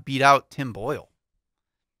not beat out Tim Boyle?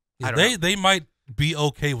 Yeah, I don't know. they might be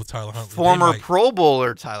okay with Tyler Huntley. They Former might. Pro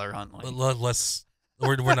Bowler Tyler Huntley. Let's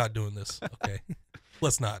we're not doing this. Okay,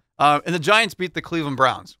 let's not. And the Giants beat the Cleveland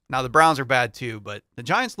Browns. Now the Browns are bad too, but the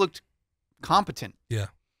Giants looked competent. Yeah.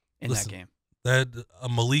 In Listen, that game. That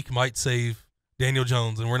Malik might save Daniel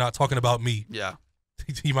Jones, and we're not talking about me. Yeah.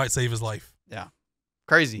 He might save his life. Yeah.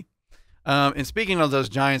 Crazy. And speaking of those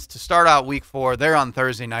Giants, to start out week 4, they're on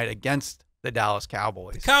Thursday night against the Dallas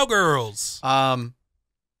Cowboys. Cowgirls.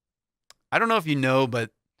 I don't know if you know, but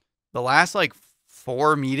the last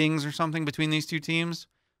 4 meetings or something between these two teams,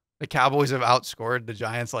 the Cowboys have outscored the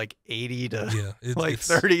Giants 80 to it's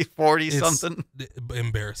 30, 40 it's something.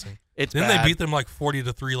 embarrassing. It's Didn't bad. they beat them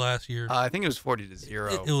 40-3 last year? I think it was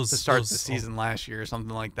 40-0 It was- to start it was the season last year or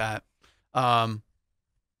something like that.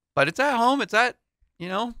 But it's at home. It's at,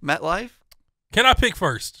 MetLife. Can I pick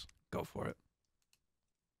first? Go for it.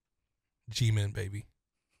 G-Men, baby.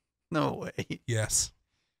 No way. Yes.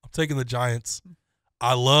 I'm taking the Giants.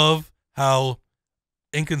 I love how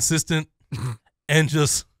inconsistent and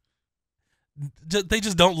just they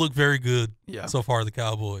just don't look very good Yeah. so far, the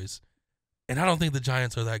Cowboys. And I don't think the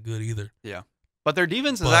Giants are that good either. Yeah. But their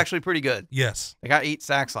defense is But- actually pretty good. Yes. They got 8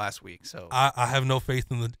 sacks last week, so I have no faith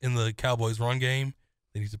in the Cowboys run game.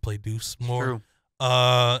 They need to play deuce more. true.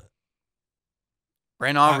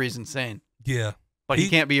 Brandon Aubrey's insane. Yeah. But he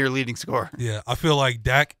can't be your leading scorer. Yeah. I feel like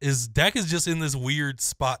Dak is just in this weird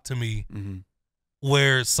spot to me Mm-hmm.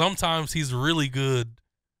 where sometimes he's really good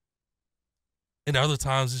and other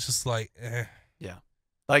times it's just Like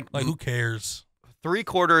who cares?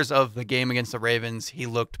 3/4 of the game against the Ravens, he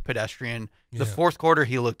looked pedestrian. The Yeah. 4th quarter,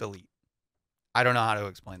 he looked elite. I don't know how to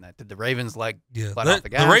explain that. Did the Ravens Yeah, let off the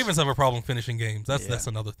gas? Ravens have a problem finishing games. That's Yeah.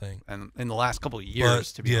 another thing. And in the last couple of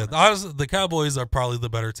years, But, to be honest. honestly, the Cowboys are probably the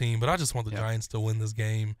better team, but I just want the Yeah. Giants to win this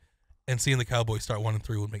game, and seeing the Cowboys start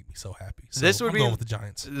 1-3 would make me so happy. So This would I'm be- going with the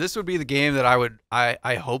Giants. This would be the game that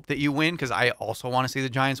I hope that you win because I also want to see the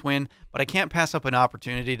Giants win, but I can't pass up an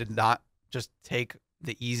opportunity to not just take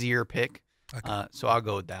the easier pick. Okay. So I'll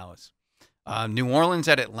go with Dallas. New Orleans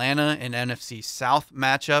at Atlanta, an NFC South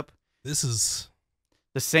matchup. This is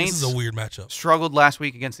The Saints a weird matchup. struggled last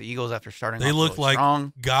week against the Eagles after starting They off looked really like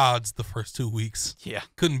strong. gods the first 2 weeks. Yeah,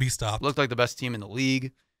 Couldn't be stopped. looked like the best team in the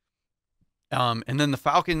league. And then the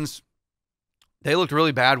Falcons, they looked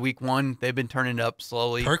really bad week 1. They've been turning it up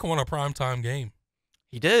slowly. Kirk won a primetime game,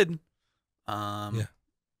 He did. Yeah.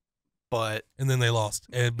 But and then they lost,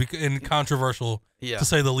 and in controversial, yeah. to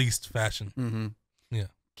say the least, fashion. Mm-hmm. Yeah.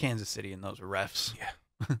 Kansas City and those refs. Yeah.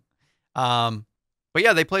 But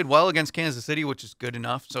yeah, they played well against Kansas City, which is good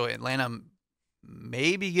enough. So Atlanta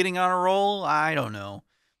may be getting on a roll. I don't know.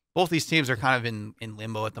 Both these teams are kind of in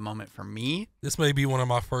limbo at the moment for me. This may be one of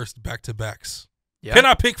my first back-to-backs. Yeah. Can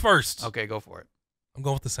I pick first? Okay, go for it. I'm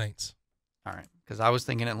going with the Saints. All right, because I was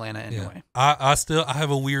thinking Atlanta anyway. Yeah. I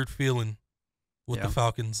have a weird feeling with Yeah. the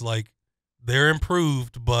Falcons. Like, they're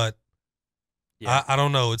improved, but Yeah, I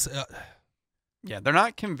don't know. It's yeah, they're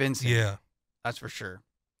not convincing. yeah. That's for sure.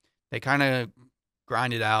 They kind of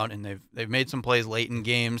grind it out, and they've made some plays late in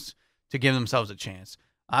games to give themselves a chance.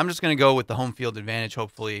 I'm just going to go with the home field advantage,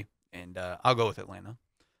 hopefully, and I'll go with Atlanta.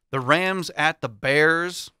 The Rams at the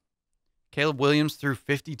Bears. Caleb Williams threw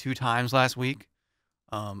 52 times last week.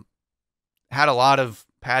 Had a lot of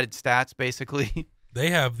padded stats, basically. They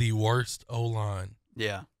have the worst O-line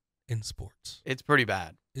Yeah, in sports. it's pretty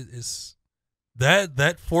bad. It is that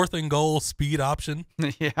 4th and goal speed option,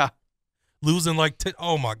 Yeah. losing like 10.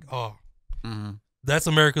 Oh my god. Mm-hmm. That's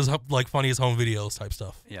America's funniest home videos type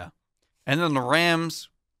stuff. Yeah. And then the Rams,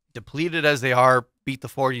 depleted as they are, beat the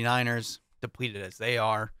 49ers, depleted as they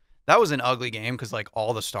are. That was an ugly game because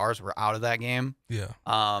all the stars were out of that game. Yeah.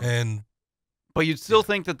 And but you'd still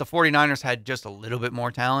think that the 49ers had just a little bit more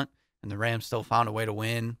talent, and the Rams still found a way to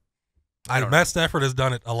win. I don't know. Matt Stafford has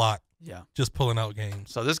done it a lot, Yeah. just pulling out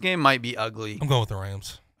games. So this game might be ugly. I'm going with the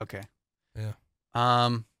Rams. Okay. Yeah.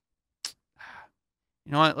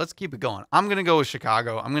 You know what? Let's keep it going. I'm gonna go with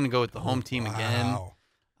Chicago. I'm gonna go with the home team again. Wow.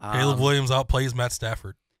 Caleb Williams outplays Matt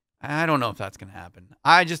Stafford. I don't know if that's gonna happen.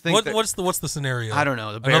 I just think that, What's the scenario? I don't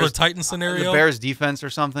know. The Bears, Another Titan scenario. The Bears defense or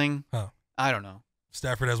something. Huh. I don't know.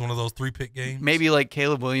 Stafford has one of those 3-pick games. Maybe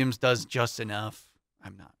Caleb Williams does just enough.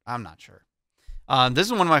 I'm not sure. This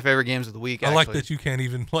is one of my favorite games of the week. I like that you can't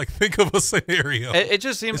even think of a scenario. It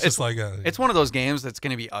just seems it's just like it's one of those games that's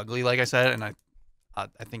going to be ugly, like I said, and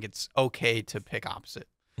I think it's okay to pick opposite.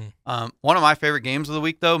 One of my favorite games of the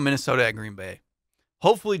week, though, Minnesota at Green Bay.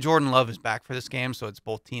 Hopefully Jordan Love is back for this game, so it's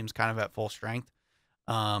both teams kind of at full strength.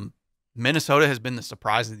 Minnesota has been the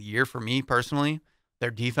surprise of the year for me personally.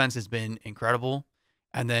 Their defense has been incredible.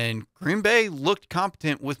 And then Green Bay looked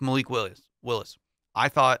competent with Malik Willis. I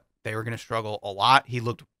thought they were going to struggle a lot. He's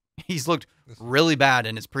looked really bad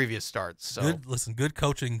in his previous starts. So good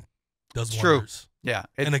coaching does true. wonders. Yeah,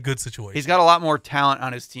 in a good situation. He's got a lot more talent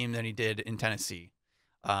on his team than he did in Tennessee.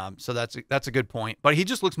 So that's a good point. But he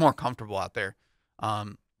just looks more comfortable out there.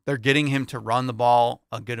 They're getting him to run the ball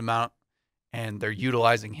a good amount, and they're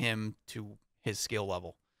utilizing him to his skill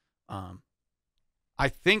level. I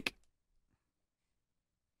think.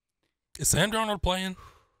 Is Sam Darnold playing?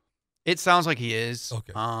 It sounds like he is.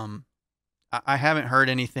 Okay. I haven't heard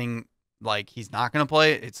anything like he's not going to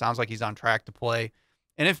play. It sounds like he's on track to play.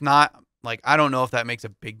 And if not, I don't know if that makes a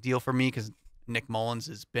big deal for me because Nick Mullins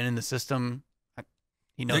has been in the system.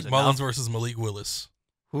 He knows Nick Mullins versus Malik Willis.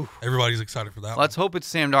 Oof. Everybody's excited for that. Let's hope it's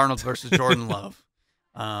Sam Darnold versus Jordan Love.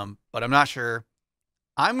 But I'm not sure.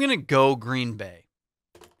 I'm going to go Green Bay.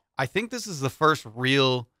 I think this is the first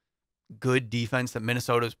real good defense that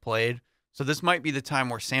Minnesota's played. So this might be the time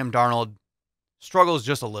where Sam Darnold struggles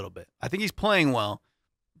just a little bit. I think he's playing well,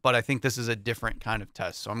 but I think this is a different kind of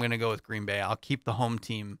test. So I'm going to go with Green Bay. I'll keep the home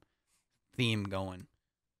team theme going.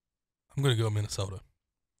 I'm going to go Minnesota.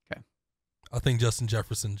 Okay. I think Justin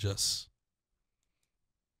Jefferson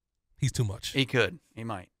he's too much. He could. He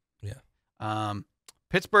might. Yeah.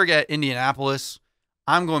 Pittsburgh at Indianapolis.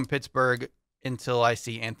 I'm going Pittsburgh until I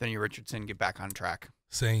see Anthony Richardson get back on track.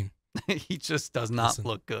 Same. He just does not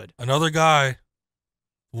look good. Another guy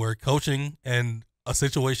where coaching and a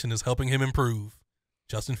situation is helping him improve,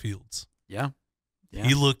 Justin Fields. Yeah.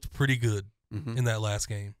 He looked pretty good in that last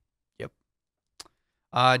game. Yep.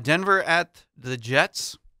 Denver at the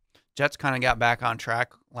Jets. Jets kind of got back on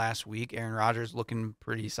track last week. Aaron Rodgers looking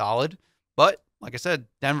pretty solid. But, like I said,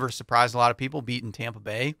 Denver surprised a lot of people, beating Tampa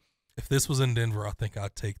Bay. If this was in Denver, I think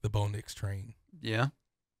I'd take the Bo Nix train. Yeah.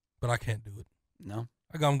 But I can't do it. No.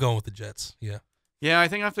 I'm going with the Jets. Yeah. Yeah, I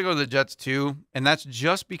think I have to go with the Jets too. And that's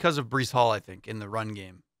just because of Breece Hall, I think, in the run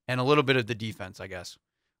game. And a little bit of the defense, I guess.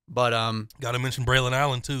 But got to mention Braylon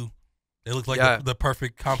Allen too. They look like the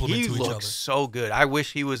perfect complement to each other. He looks so good. I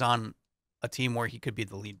wish he was on a team where he could be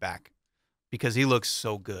the lead back because he looks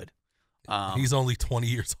so good. He's only 20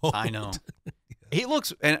 years old. I know. Yeah. He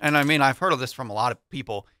looks, and I mean, I've heard of this from a lot of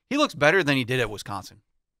people. He looks better than he did at Wisconsin.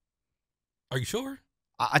 Are you sure?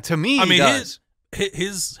 To me, I mean, he does.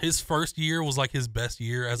 His first year was like his best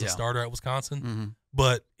year as a starter at Wisconsin, Mm-hmm.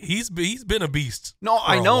 but he's been a beast. No, for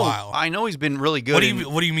I know. A while. I know he's been really good.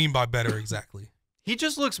 What do you mean by better exactly? He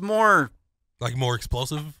just looks more more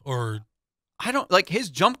explosive, or I don't like his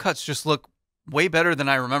jump cuts. Just look way better than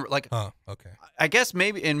I remember. Okay. I guess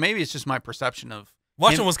maybe it's just my perception of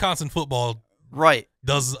watching Wisconsin football. Right.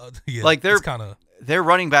 Does their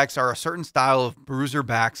running backs are a certain style of bruiser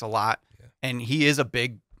backs a lot, and he is a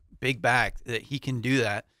big back that he can do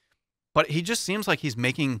that. But he just seems like he's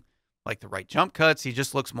making the right jump cuts. He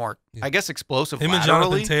just looks more, I guess, explosive. Him laterally. and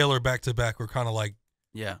Jonathan Taylor back to back were kind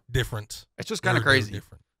of different. It's just kind of crazy.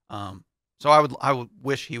 Different. So I would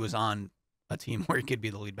wish he was on a team where he could be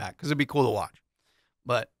the lead back because it'd be cool to watch.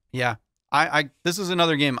 But yeah, this is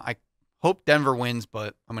another game. I hope Denver wins,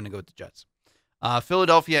 but I'm going to go with the Jets.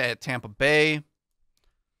 Philadelphia at Tampa Bay.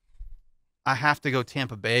 I have to go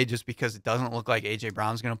Tampa Bay just because it doesn't look like A.J.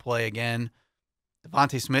 Brown's going to play again.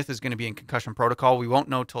 Devontae Smith is going to be in concussion protocol. We won't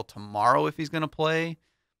know till tomorrow if he's going to play.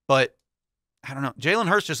 But I don't know. Jalen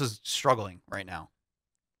Hurts just is struggling right now.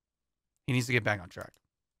 He needs to get back on track.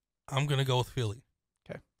 I'm going to go with Philly.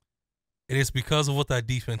 Okay. And it's because of what that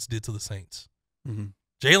defense did to the Saints. Mm-hmm.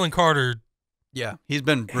 Jalen Carter. Yeah, he's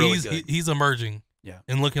been really good. He's emerging. Yeah.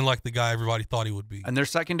 And looking like the guy everybody thought he would be. And their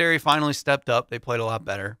secondary finally stepped up. They played a lot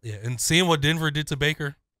better. Yeah, and seeing what Denver did to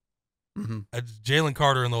Baker, Jalen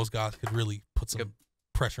Carter and those guys could really put some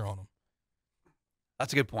pressure on him.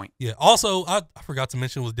 That's a good point. Yeah. Also, I forgot to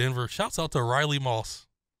mention with Denver, shouts out to Riley Moss,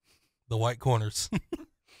 the white corners.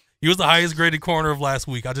 He was the highest graded corner of last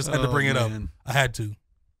week. I just had to bring it up. I had to.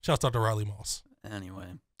 Shouts out to Riley Moss. Anyway.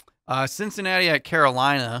 Cincinnati at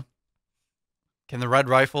Carolina. Can the Red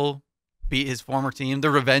Rifle beat his former team?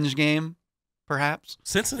 The revenge game, perhaps?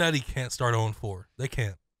 Cincinnati can't start 0-4. They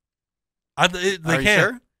can't. They Are can't. You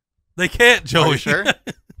sure? They can't, Joey. Are you sure?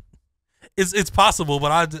 It's possible,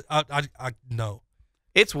 but I no.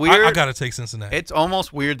 It's weird. I got to take Cincinnati. It's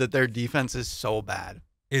almost weird that their defense is so bad.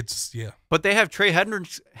 It's But they have Trey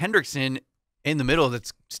Hendrickson in the middle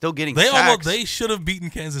that's still getting sacks. They should have beaten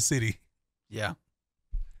Kansas City. Yeah.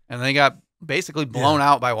 And they got basically blown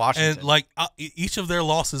out by Washington. And like each of their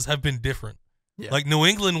losses have been different. Yeah. Like New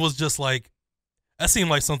England was just like, that seemed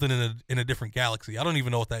like something in a different galaxy. I don't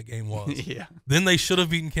even know what that game was. Yeah. Then they should have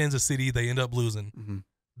beaten Kansas City. They end up losing. Mm-hmm.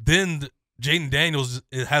 Then Jaden Daniels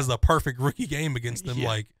has the perfect rookie game against them. Yeah.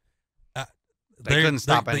 Like they couldn't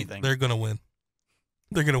stop anything. They're gonna win.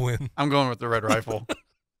 They're gonna win. I'm going with the Red Rifle.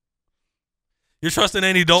 You're trusting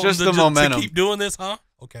Andy Dalton to keep doing this, huh?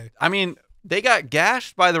 Okay. I mean, they got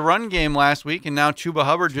gashed by the run game last week, and now Chuba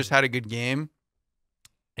Hubbard just had a good game.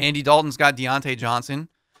 Andy Dalton's got Deontay Johnson.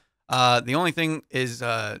 The only thing is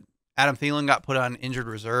Adam Thielen got put on injured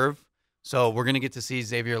reserve, so we're going to get to see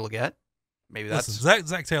Xavier Legette. Maybe that's... Listen,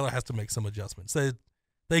 Zach Taylor has to make some adjustments.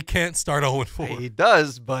 They can't start 0-4. He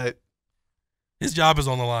does, but... His job is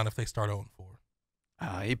on the line if they start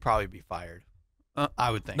 0-4. He'd probably be fired, I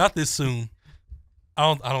would think. Not this soon.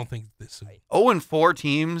 I don't think this soon. 0-4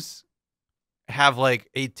 teams have like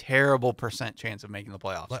a terrible % chance of making the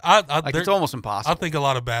playoffs. Like it's almost impossible. I think a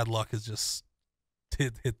lot of bad luck is just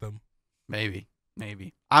hit them. Maybe.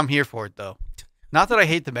 I'm here for it though. Not that I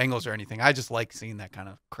hate the Bengals or anything. I just like seeing that kind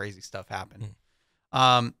of crazy stuff happen.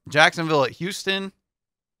 Jacksonville at Houston.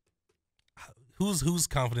 Who's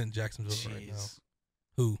confident in Jacksonville right now?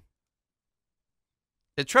 Who?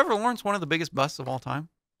 Is Trevor Lawrence one of the biggest busts of all time?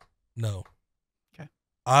 No. Okay.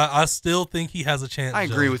 I still think he has a chance. I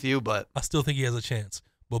agree with you, but I still think he has a chance.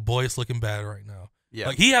 But boy, it's looking bad right now. Yeah.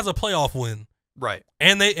 Like he has a playoff win. Right.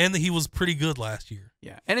 And he was pretty good last year.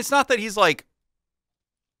 Yeah. And it's not that he's like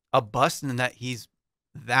a bust and that he's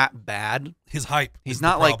that bad. His hype. He's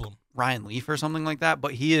not like Ryan Leaf or something like that,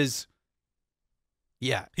 but he is.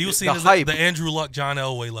 Yeah. He was seen as the Andrew Luck, John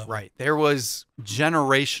Elway level. Right. There was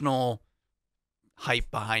generational hype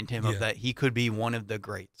behind him of that he could be one of the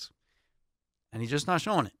greats. And he's just not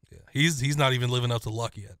showing it. Yeah. He's not even living up to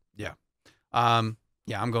Luck yet. Yeah.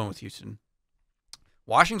 Yeah, I'm going with Houston.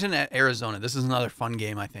 Washington at Arizona. This is another fun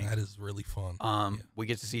game, I think. That is really fun. We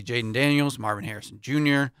get to see Jaden Daniels, Marvin Harrison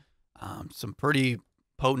Jr., some pretty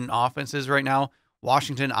potent offenses right now.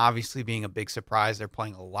 Washington obviously being a big surprise. They're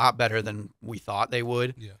playing a lot better than we thought they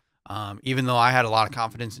would. Yeah. Even though I had a lot of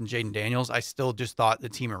confidence in Jaden Daniels, I still just thought the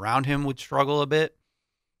team around him would struggle a bit.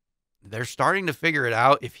 They're starting to figure it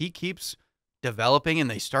out. If he keeps developing and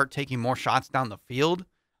they start taking more shots down the field,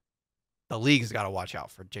 the league's got to watch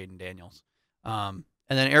out for Jaden Daniels. And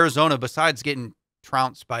then Arizona, besides getting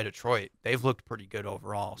trounced by Detroit, they've looked pretty good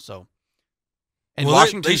overall. So, and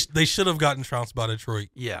Washington, they should have gotten trounced by Detroit.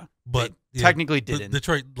 Yeah, but technically didn't.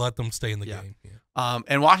 Detroit let them stay in the game. Yeah.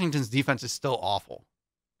 And Washington's defense is still awful,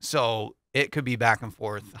 so it could be back and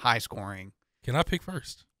forth, high scoring. Can I pick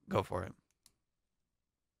first? Go for it.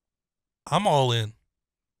 I'm all in.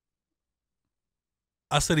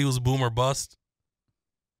 I said he was boom or bust.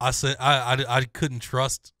 I said I couldn't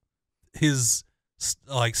trust his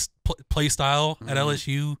play style at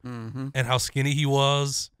LSU and how skinny he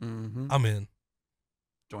was. I'm in.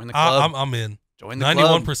 Join the club. I'm in. Join the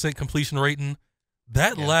 91% completion rating.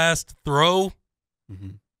 That last throw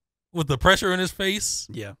with the pressure in his face,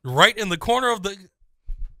 right in the corner of the.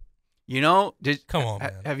 Come on,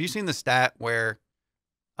 man. Have you seen the stat where,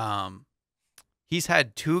 he's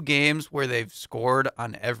had 2 games where they've scored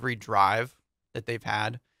on every drive that they've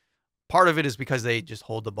had. Part of it is because they just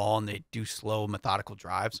hold the ball and they do slow, methodical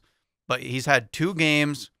drives. But he's had 2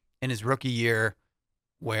 games in his rookie year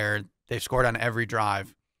where they've scored on every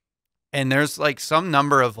drive. And there's like some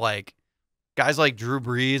number of like guys like Drew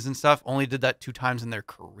Brees and stuff only did that 2 times in their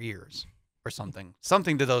careers or something.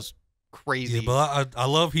 Something to those crazy. Yeah, but I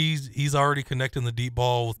love he's already connecting the deep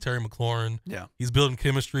ball with Terry McLaurin. Yeah. He's building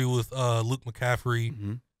chemistry with Luke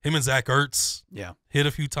McCaffrey. Him and Zach Ertz hit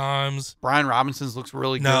a few times. Brian Robinson's looks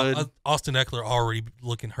really good. Austin Eckler already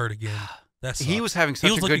looking hurt again. He was having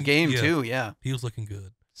such a good game too. Yeah, he was looking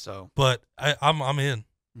good. So, but I'm in.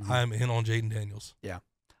 I'm in on Jaden Daniels. Yeah,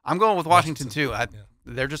 I'm going with Washington too.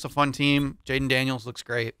 They're just a fun team. Jaden Daniels looks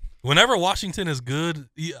great. Whenever Washington is good,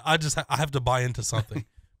 I have to buy into something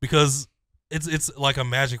because it's like a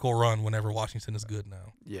magical run whenever Washington is good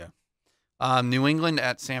now. Yeah. New England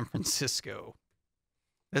at San Francisco.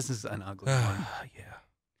 This is an ugly one. Yeah.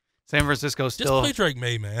 San Francisco still. Just play Drake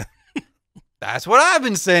May, man. That's what I've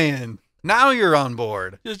been saying. Now you're on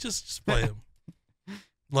board. Just play him.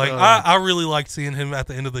 Like I really liked seeing him at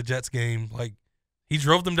the end of the Jets game. Like he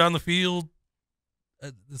drove them down the field.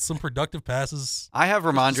 Some productive passes. I have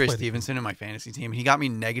Ramondre Stevenson in my fantasy team. He got me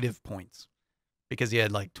negative points because he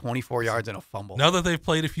had like 24 yards and a fumble. Now that they've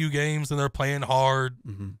played a few games and they're playing hard,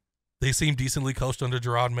 They seem decently coached under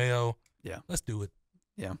Gerard Mayo. Yeah. Let's do it.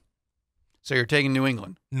 Yeah. So you're taking New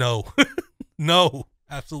England. No. No,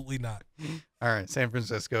 absolutely not. All right, San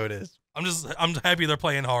Francisco it is. I'm happy they're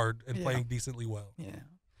playing hard and playing decently well. Yeah.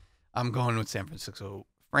 I'm going with San Francisco.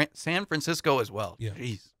 San Francisco as well. Yeah.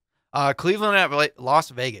 Jeez. Cleveland at Las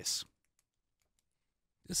Vegas.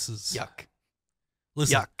 This is Yuck.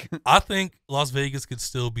 Listen, Yuck. I think Las Vegas could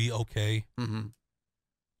still be okay. Mm-hmm.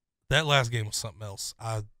 That last game was something else.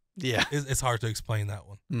 Yeah. It's hard to explain that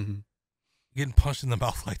one. Mm-hmm. Getting punched in the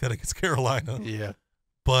mouth like that against Carolina. Yeah.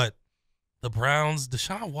 But the Browns,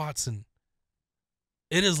 Deshaun Watson,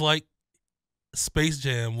 it is like Space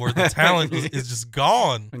Jam where the talent is just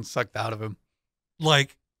gone. And sucked out of him.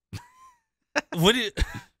 Like, how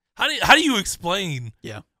do you explain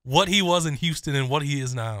what he was in Houston and what he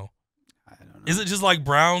is now? I don't know. Is it just like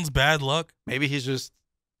Browns bad luck? Maybe he's just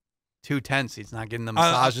too tense. He's not getting the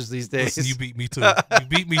massages these days. Listen, you beat me to it. You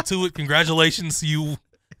beat me to it. Congratulations, you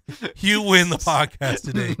win the podcast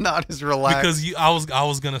today. Not as relaxed. Because I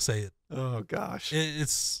was gonna say it. Oh gosh.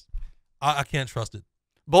 I can't trust it.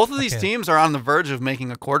 Both of these teams are on the verge of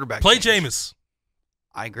making a quarterback. Play change. Jameis.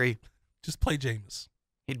 I agree. Just play Jameis.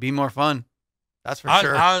 He'd be more fun. That's for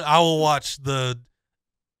sure. I will watch the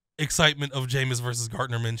excitement of Jameis versus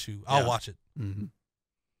Gardner Minshew. I'll watch it. Mm-hmm.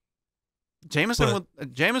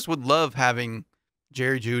 Jameis would love having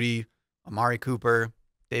Jerry Jeudy, Amari Cooper,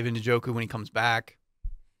 David Njoku when he comes back.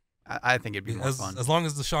 I think it'd be more fun. As long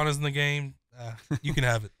as Deshaun is in the game, you can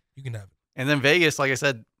have it. You can have it. And then Vegas, like I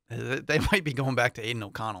said, they might be going back to Aiden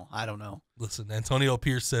O'Connell. I don't know. Listen, Antonio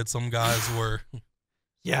Pierce said some guys were.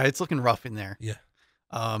 Yeah, it's looking rough in there. Yeah.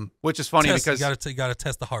 Which is funny because you got to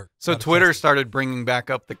test the heart. So Twitter started bringing back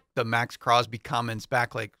up the Max Crosby comments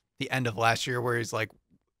back like the end of last year, where he's like,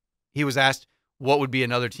 he was asked what would be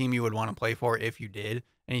another team you would want to play for if you did,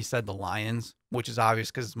 and he said the Lions, which is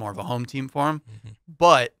obvious because it's more of a home team for him. Mm-hmm.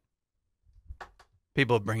 But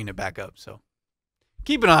people are bringing it back up, so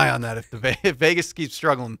keep an eye on that. If Vegas keeps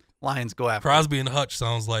struggling, Lions go after Crosby and Hutch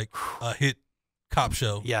sounds like a hit cop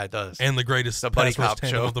show. Yeah, it does. And the greatest buddy pass rush cop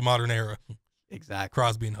tandem show of the modern era. Exactly.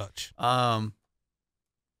 Crosby and Hutch. And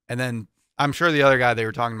then I'm sure the other guy they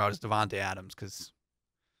were talking about is Devontae Adams because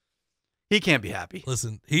he can't be happy.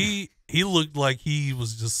 Listen, he looked like he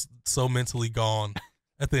was just so mentally gone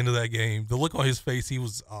at the end of that game. The look on his face, he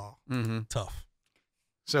was tough.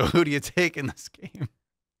 So who do you take in this game?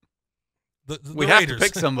 We have Raiders. to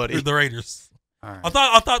pick somebody. The Raiders. All right.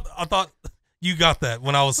 I thought you got that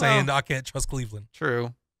when I was saying I can't trust Cleveland.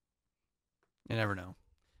 True. You never know.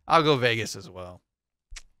 I'll go Vegas as well.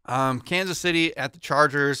 Kansas City at the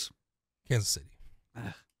Chargers. Kansas City.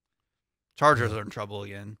 Chargers are in trouble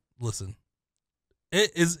again. Listen,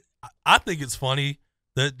 I think it's funny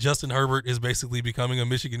that Justin Herbert is basically becoming a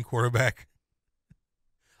Michigan quarterback.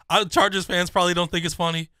 Chargers fans probably don't think it's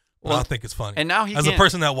funny, but I think it's funny. And now as a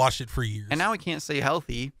person that watched it for years. And now he can't stay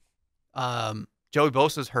healthy. Joey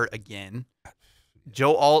Bosa's hurt again.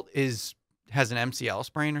 Joe Alt has an MCL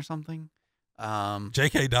sprain or something.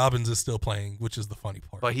 J.K. Dobbins is still playing, which is the funny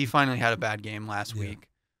part. But he finally had a bad game last week.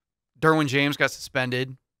 Derwin James got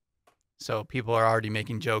suspended, so people are already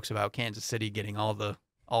making jokes about Kansas City getting all the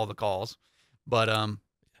calls. But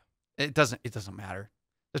it doesn't matter.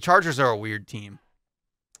 The Chargers are a weird team.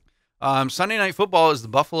 Sunday Night Football is the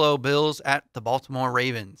Buffalo Bills at the Baltimore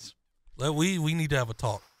Ravens. We need to have a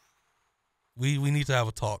talk. We need to have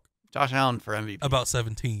a talk. Josh Allen for MVP. About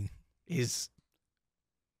 17.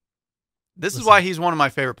 This is why he's one of my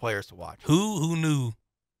favorite players to watch. Who knew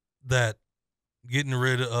that getting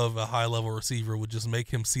rid of a high-level receiver would just make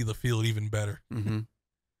him see the field even better? Mm-hmm.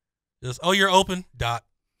 You're open, dot.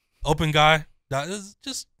 Open guy, dot. Let's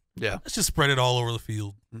just spread it all over the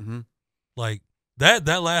field. Mm-hmm. Like that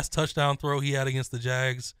last touchdown throw he had against the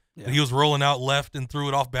Jags, he was rolling out left and threw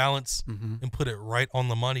it off balance and put it right on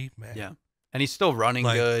the money, man. Yeah, and he's still running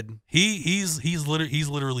good. He's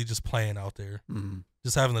literally just playing out there. Mm-hmm.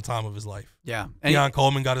 Just having the time of his life. Yeah. And Deion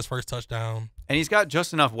Coleman got his first touchdown. And he's got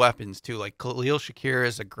just enough weapons, too. Like, Khalil Shakir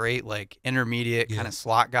is a great, intermediate kind of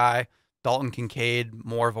slot guy. Dalton Kincaid,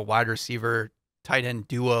 more of a wide receiver, tight end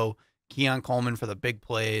duo. Keon Coleman for the big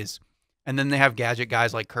plays. And then they have gadget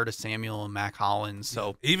guys like Curtis Samuel and Mac Hollins.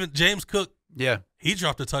 So even James Cook, he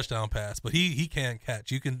dropped a touchdown pass, but he can't catch.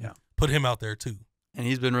 You can put him out there, too. And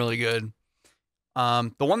he's been really good.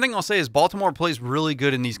 The one thing I'll say is Baltimore plays really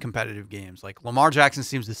good in these competitive games. Like Lamar Jackson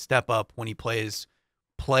seems to step up when he plays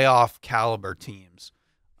playoff caliber teams.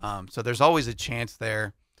 So there's always a chance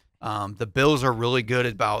there. The Bills are really good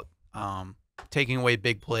about taking away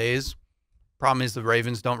big plays. Problem is the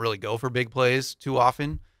Ravens don't really go for big plays too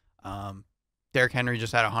often. Derrick Henry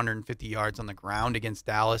just had 150 yards on the ground against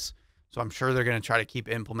Dallas. So I'm sure they're going to try to keep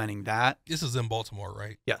implementing that. This is in Baltimore,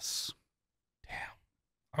 right? Yes.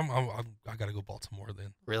 Damn. I got to go Baltimore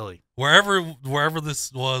then. Really? Wherever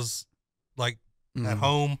this was, like, at Mhm.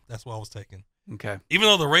 home, that's what I was taking. Okay. Even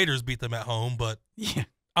though the Raiders beat them at home, but Yeah.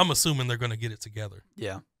 I'm assuming they're going to get it together.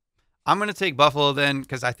 Yeah. I'm going to take Buffalo then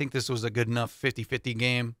because I think this was a good enough 50-50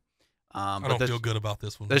 game. I don't feel good about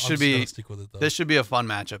this one. This I'm should just be gonna stick with it, though. This should be a fun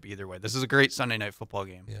matchup either way. This is a great Sunday night football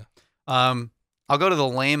game. Yeah. I'll go to the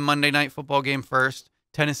lame Monday night football game first.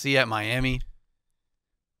 Tennessee at Miami.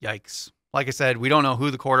 Yikes. Like I said, we don't know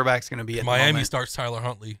who the quarterback's going to be at the Miami moment. starts Tyler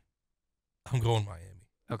Huntley. I'm going Miami.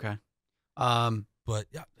 Okay. But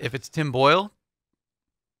yeah, If it's Tim Boyle,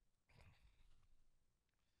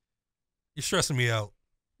 you're stressing me out.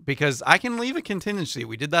 because I can leave a contingency.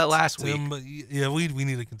 We did that last week. Yeah, we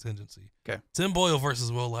need a contingency. Okay. Tim Boyle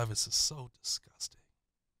versus Will Levis is so disgusting.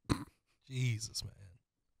 Jesus,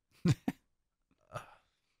 man.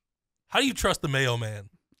 How do you trust the Mayo Man?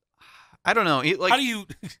 I don't know. How do you?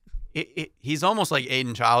 He's almost like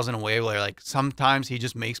Aiden Childs in a way where like sometimes he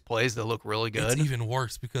just makes plays that look really good. It's even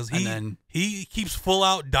worse because And he keeps full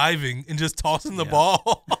out diving and just tossing the Yeah.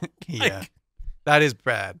 ball. Yeah. That is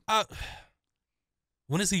bad.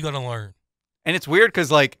 When is he gonna learn? And it's weird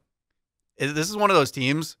because, like, this is one of those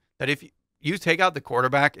teams that if you take out the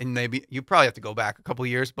quarterback, and maybe you probably have to go back a couple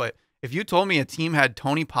years, but if you told me a team had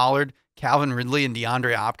Tony Pollard, Calvin Ridley, and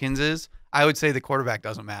DeAndre Hopkins, I would say the quarterback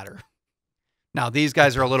doesn't matter. Now, these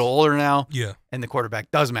guys are a little older now, Yeah. and the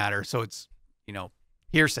quarterback does matter, so it's,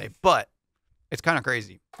 hearsay. But it's kind of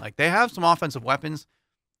crazy. Like, they have some offensive weapons.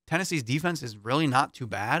 Tennessee's defense is really not too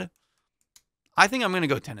bad. I think I'm going to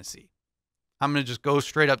go Tennessee. I'm going to just go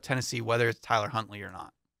straight up Tennessee, whether it's Tyler Huntley or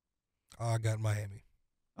not. I got Miami.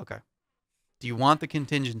 Okay. Do you want the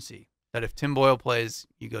contingency that if Tim Boyle plays,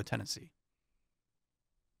 you go Tennessee?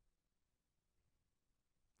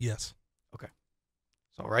 Yes.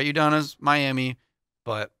 So I'll write you down as Miami,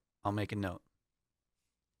 but I'll make a note.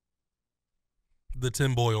 The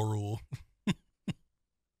Tim Boyle rule.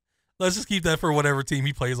 Let's just keep that for whatever team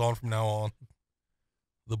he plays on from now on.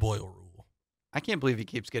 The Boyle rule. I can't believe he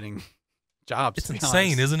keeps getting jobs. It's to be insane,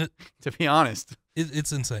 honest. isn't it? To be honest.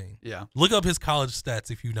 It's insane. Yeah. Look up his college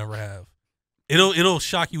stats if you never have. It'll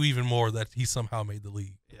shock you even more that he somehow made the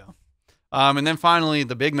league. Yeah. And then finally,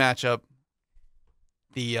 the big matchup,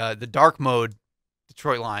 the dark mode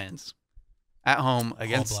Detroit Lions at home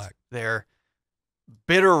against black. their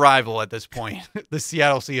bitter rival at this point, the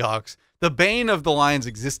Seattle Seahawks, the bane of the Lions'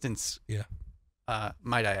 existence. Yeah.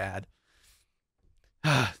 Might I add.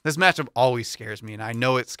 This matchup always scares me, and I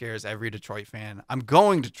know it scares every Detroit fan. I'm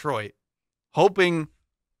going Detroit, hoping.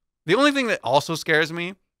 The only thing that also scares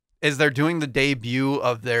me is they're doing the debut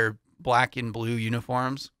of their black and blue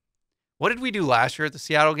uniforms. What did we do last year at the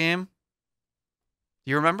Seattle game? Do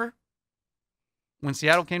you remember? When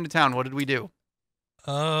Seattle came to town, what did we do?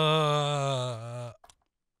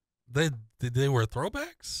 They wear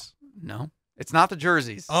throwbacks? No. It's not the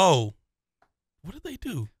jerseys. Oh. What did they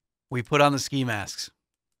do? We put on the ski masks.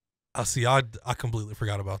 I see. I completely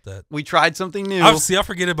forgot about that. We tried something new. I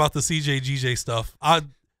forget about the CJ stuff.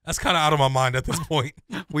 That's kind of out of my mind at this point.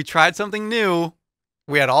 We tried something new.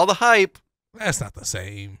 We had all the hype. That's not the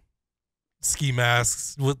same. Ski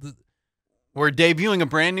masks with We're debuting a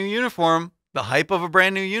brand new uniform. The hype of a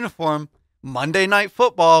brand new uniform. Monday Night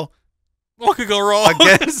Football what could go wrong?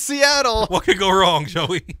 against Seattle. What could go wrong,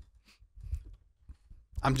 Joey?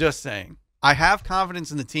 I'm just saying. I have confidence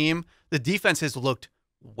in the team. The defense has looked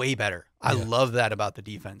way better. I Yeah. love that about the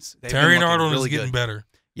defense. They've Terry been looking Arnold really is getting good. better.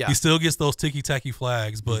 Yeah. He still gets those ticky-tacky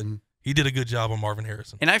flags, but Mhm. he did a good job on Marvin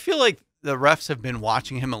Harrison. And I feel like the refs have been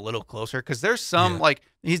watching him a little closer because there's some, Yeah. like,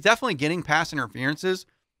 he's definitely getting pass interferences,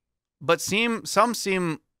 but some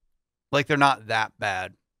seem like they're not that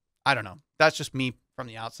bad. I don't know. That's just me from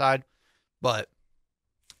the outside.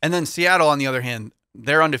 And then Seattle, on the other hand,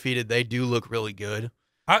 they're undefeated. They do look really good.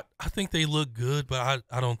 I think they look good, but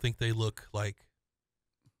I don't think they look like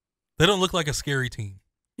 – they don't look like a scary team.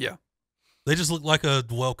 Yeah. They just look like a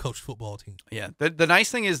well-coached football team. Yeah. The nice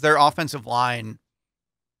thing is their offensive line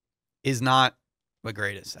is not the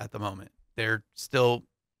greatest at the moment. They're still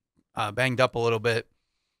banged up a little bit,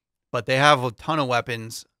 but they have a ton of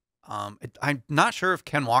weapons. I'm not sure if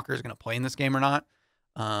Ken Walker is going to play in this game or not.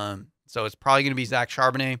 So it's probably going to be Zach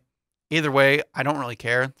Charbonnet. Either way, I don't really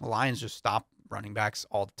care. The Lions just stop running backs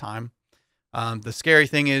all the time. The scary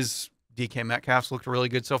thing is DK Metcalf's looked really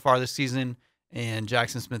good so far this season, and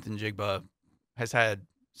Jackson Smith and Jigba has had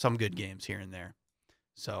some good games here and there.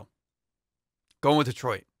 So going with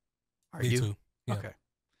Detroit. Are Me you? too. Yeah. Okay.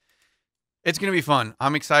 It's going to be fun.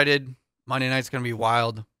 I'm excited. Monday night's going to be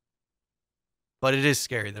wild. But it is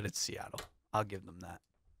scary that it's Seattle. I'll give them that.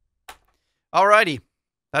 Alrighty.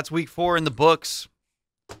 That's week 4 in the books.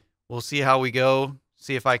 We'll see how we go.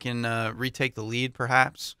 See if I can retake the lead,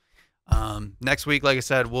 perhaps. Next week, like I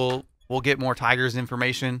said, we'll get more Tigers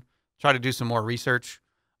information. Try to do some more research.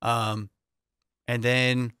 And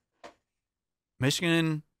then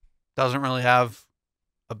Michigan doesn't really have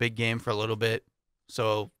a big game for a little bit.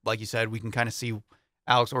 So, like you said, we can kind of see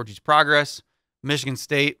Alex Orji's progress. Michigan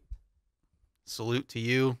State, salute to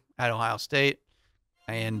you at Ohio State.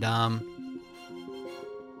 And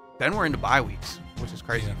then we're into bye weeks, which is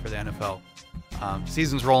crazy for the NFL.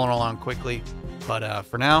 Season's rolling along quickly. But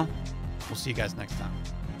for now, we'll see you guys next time.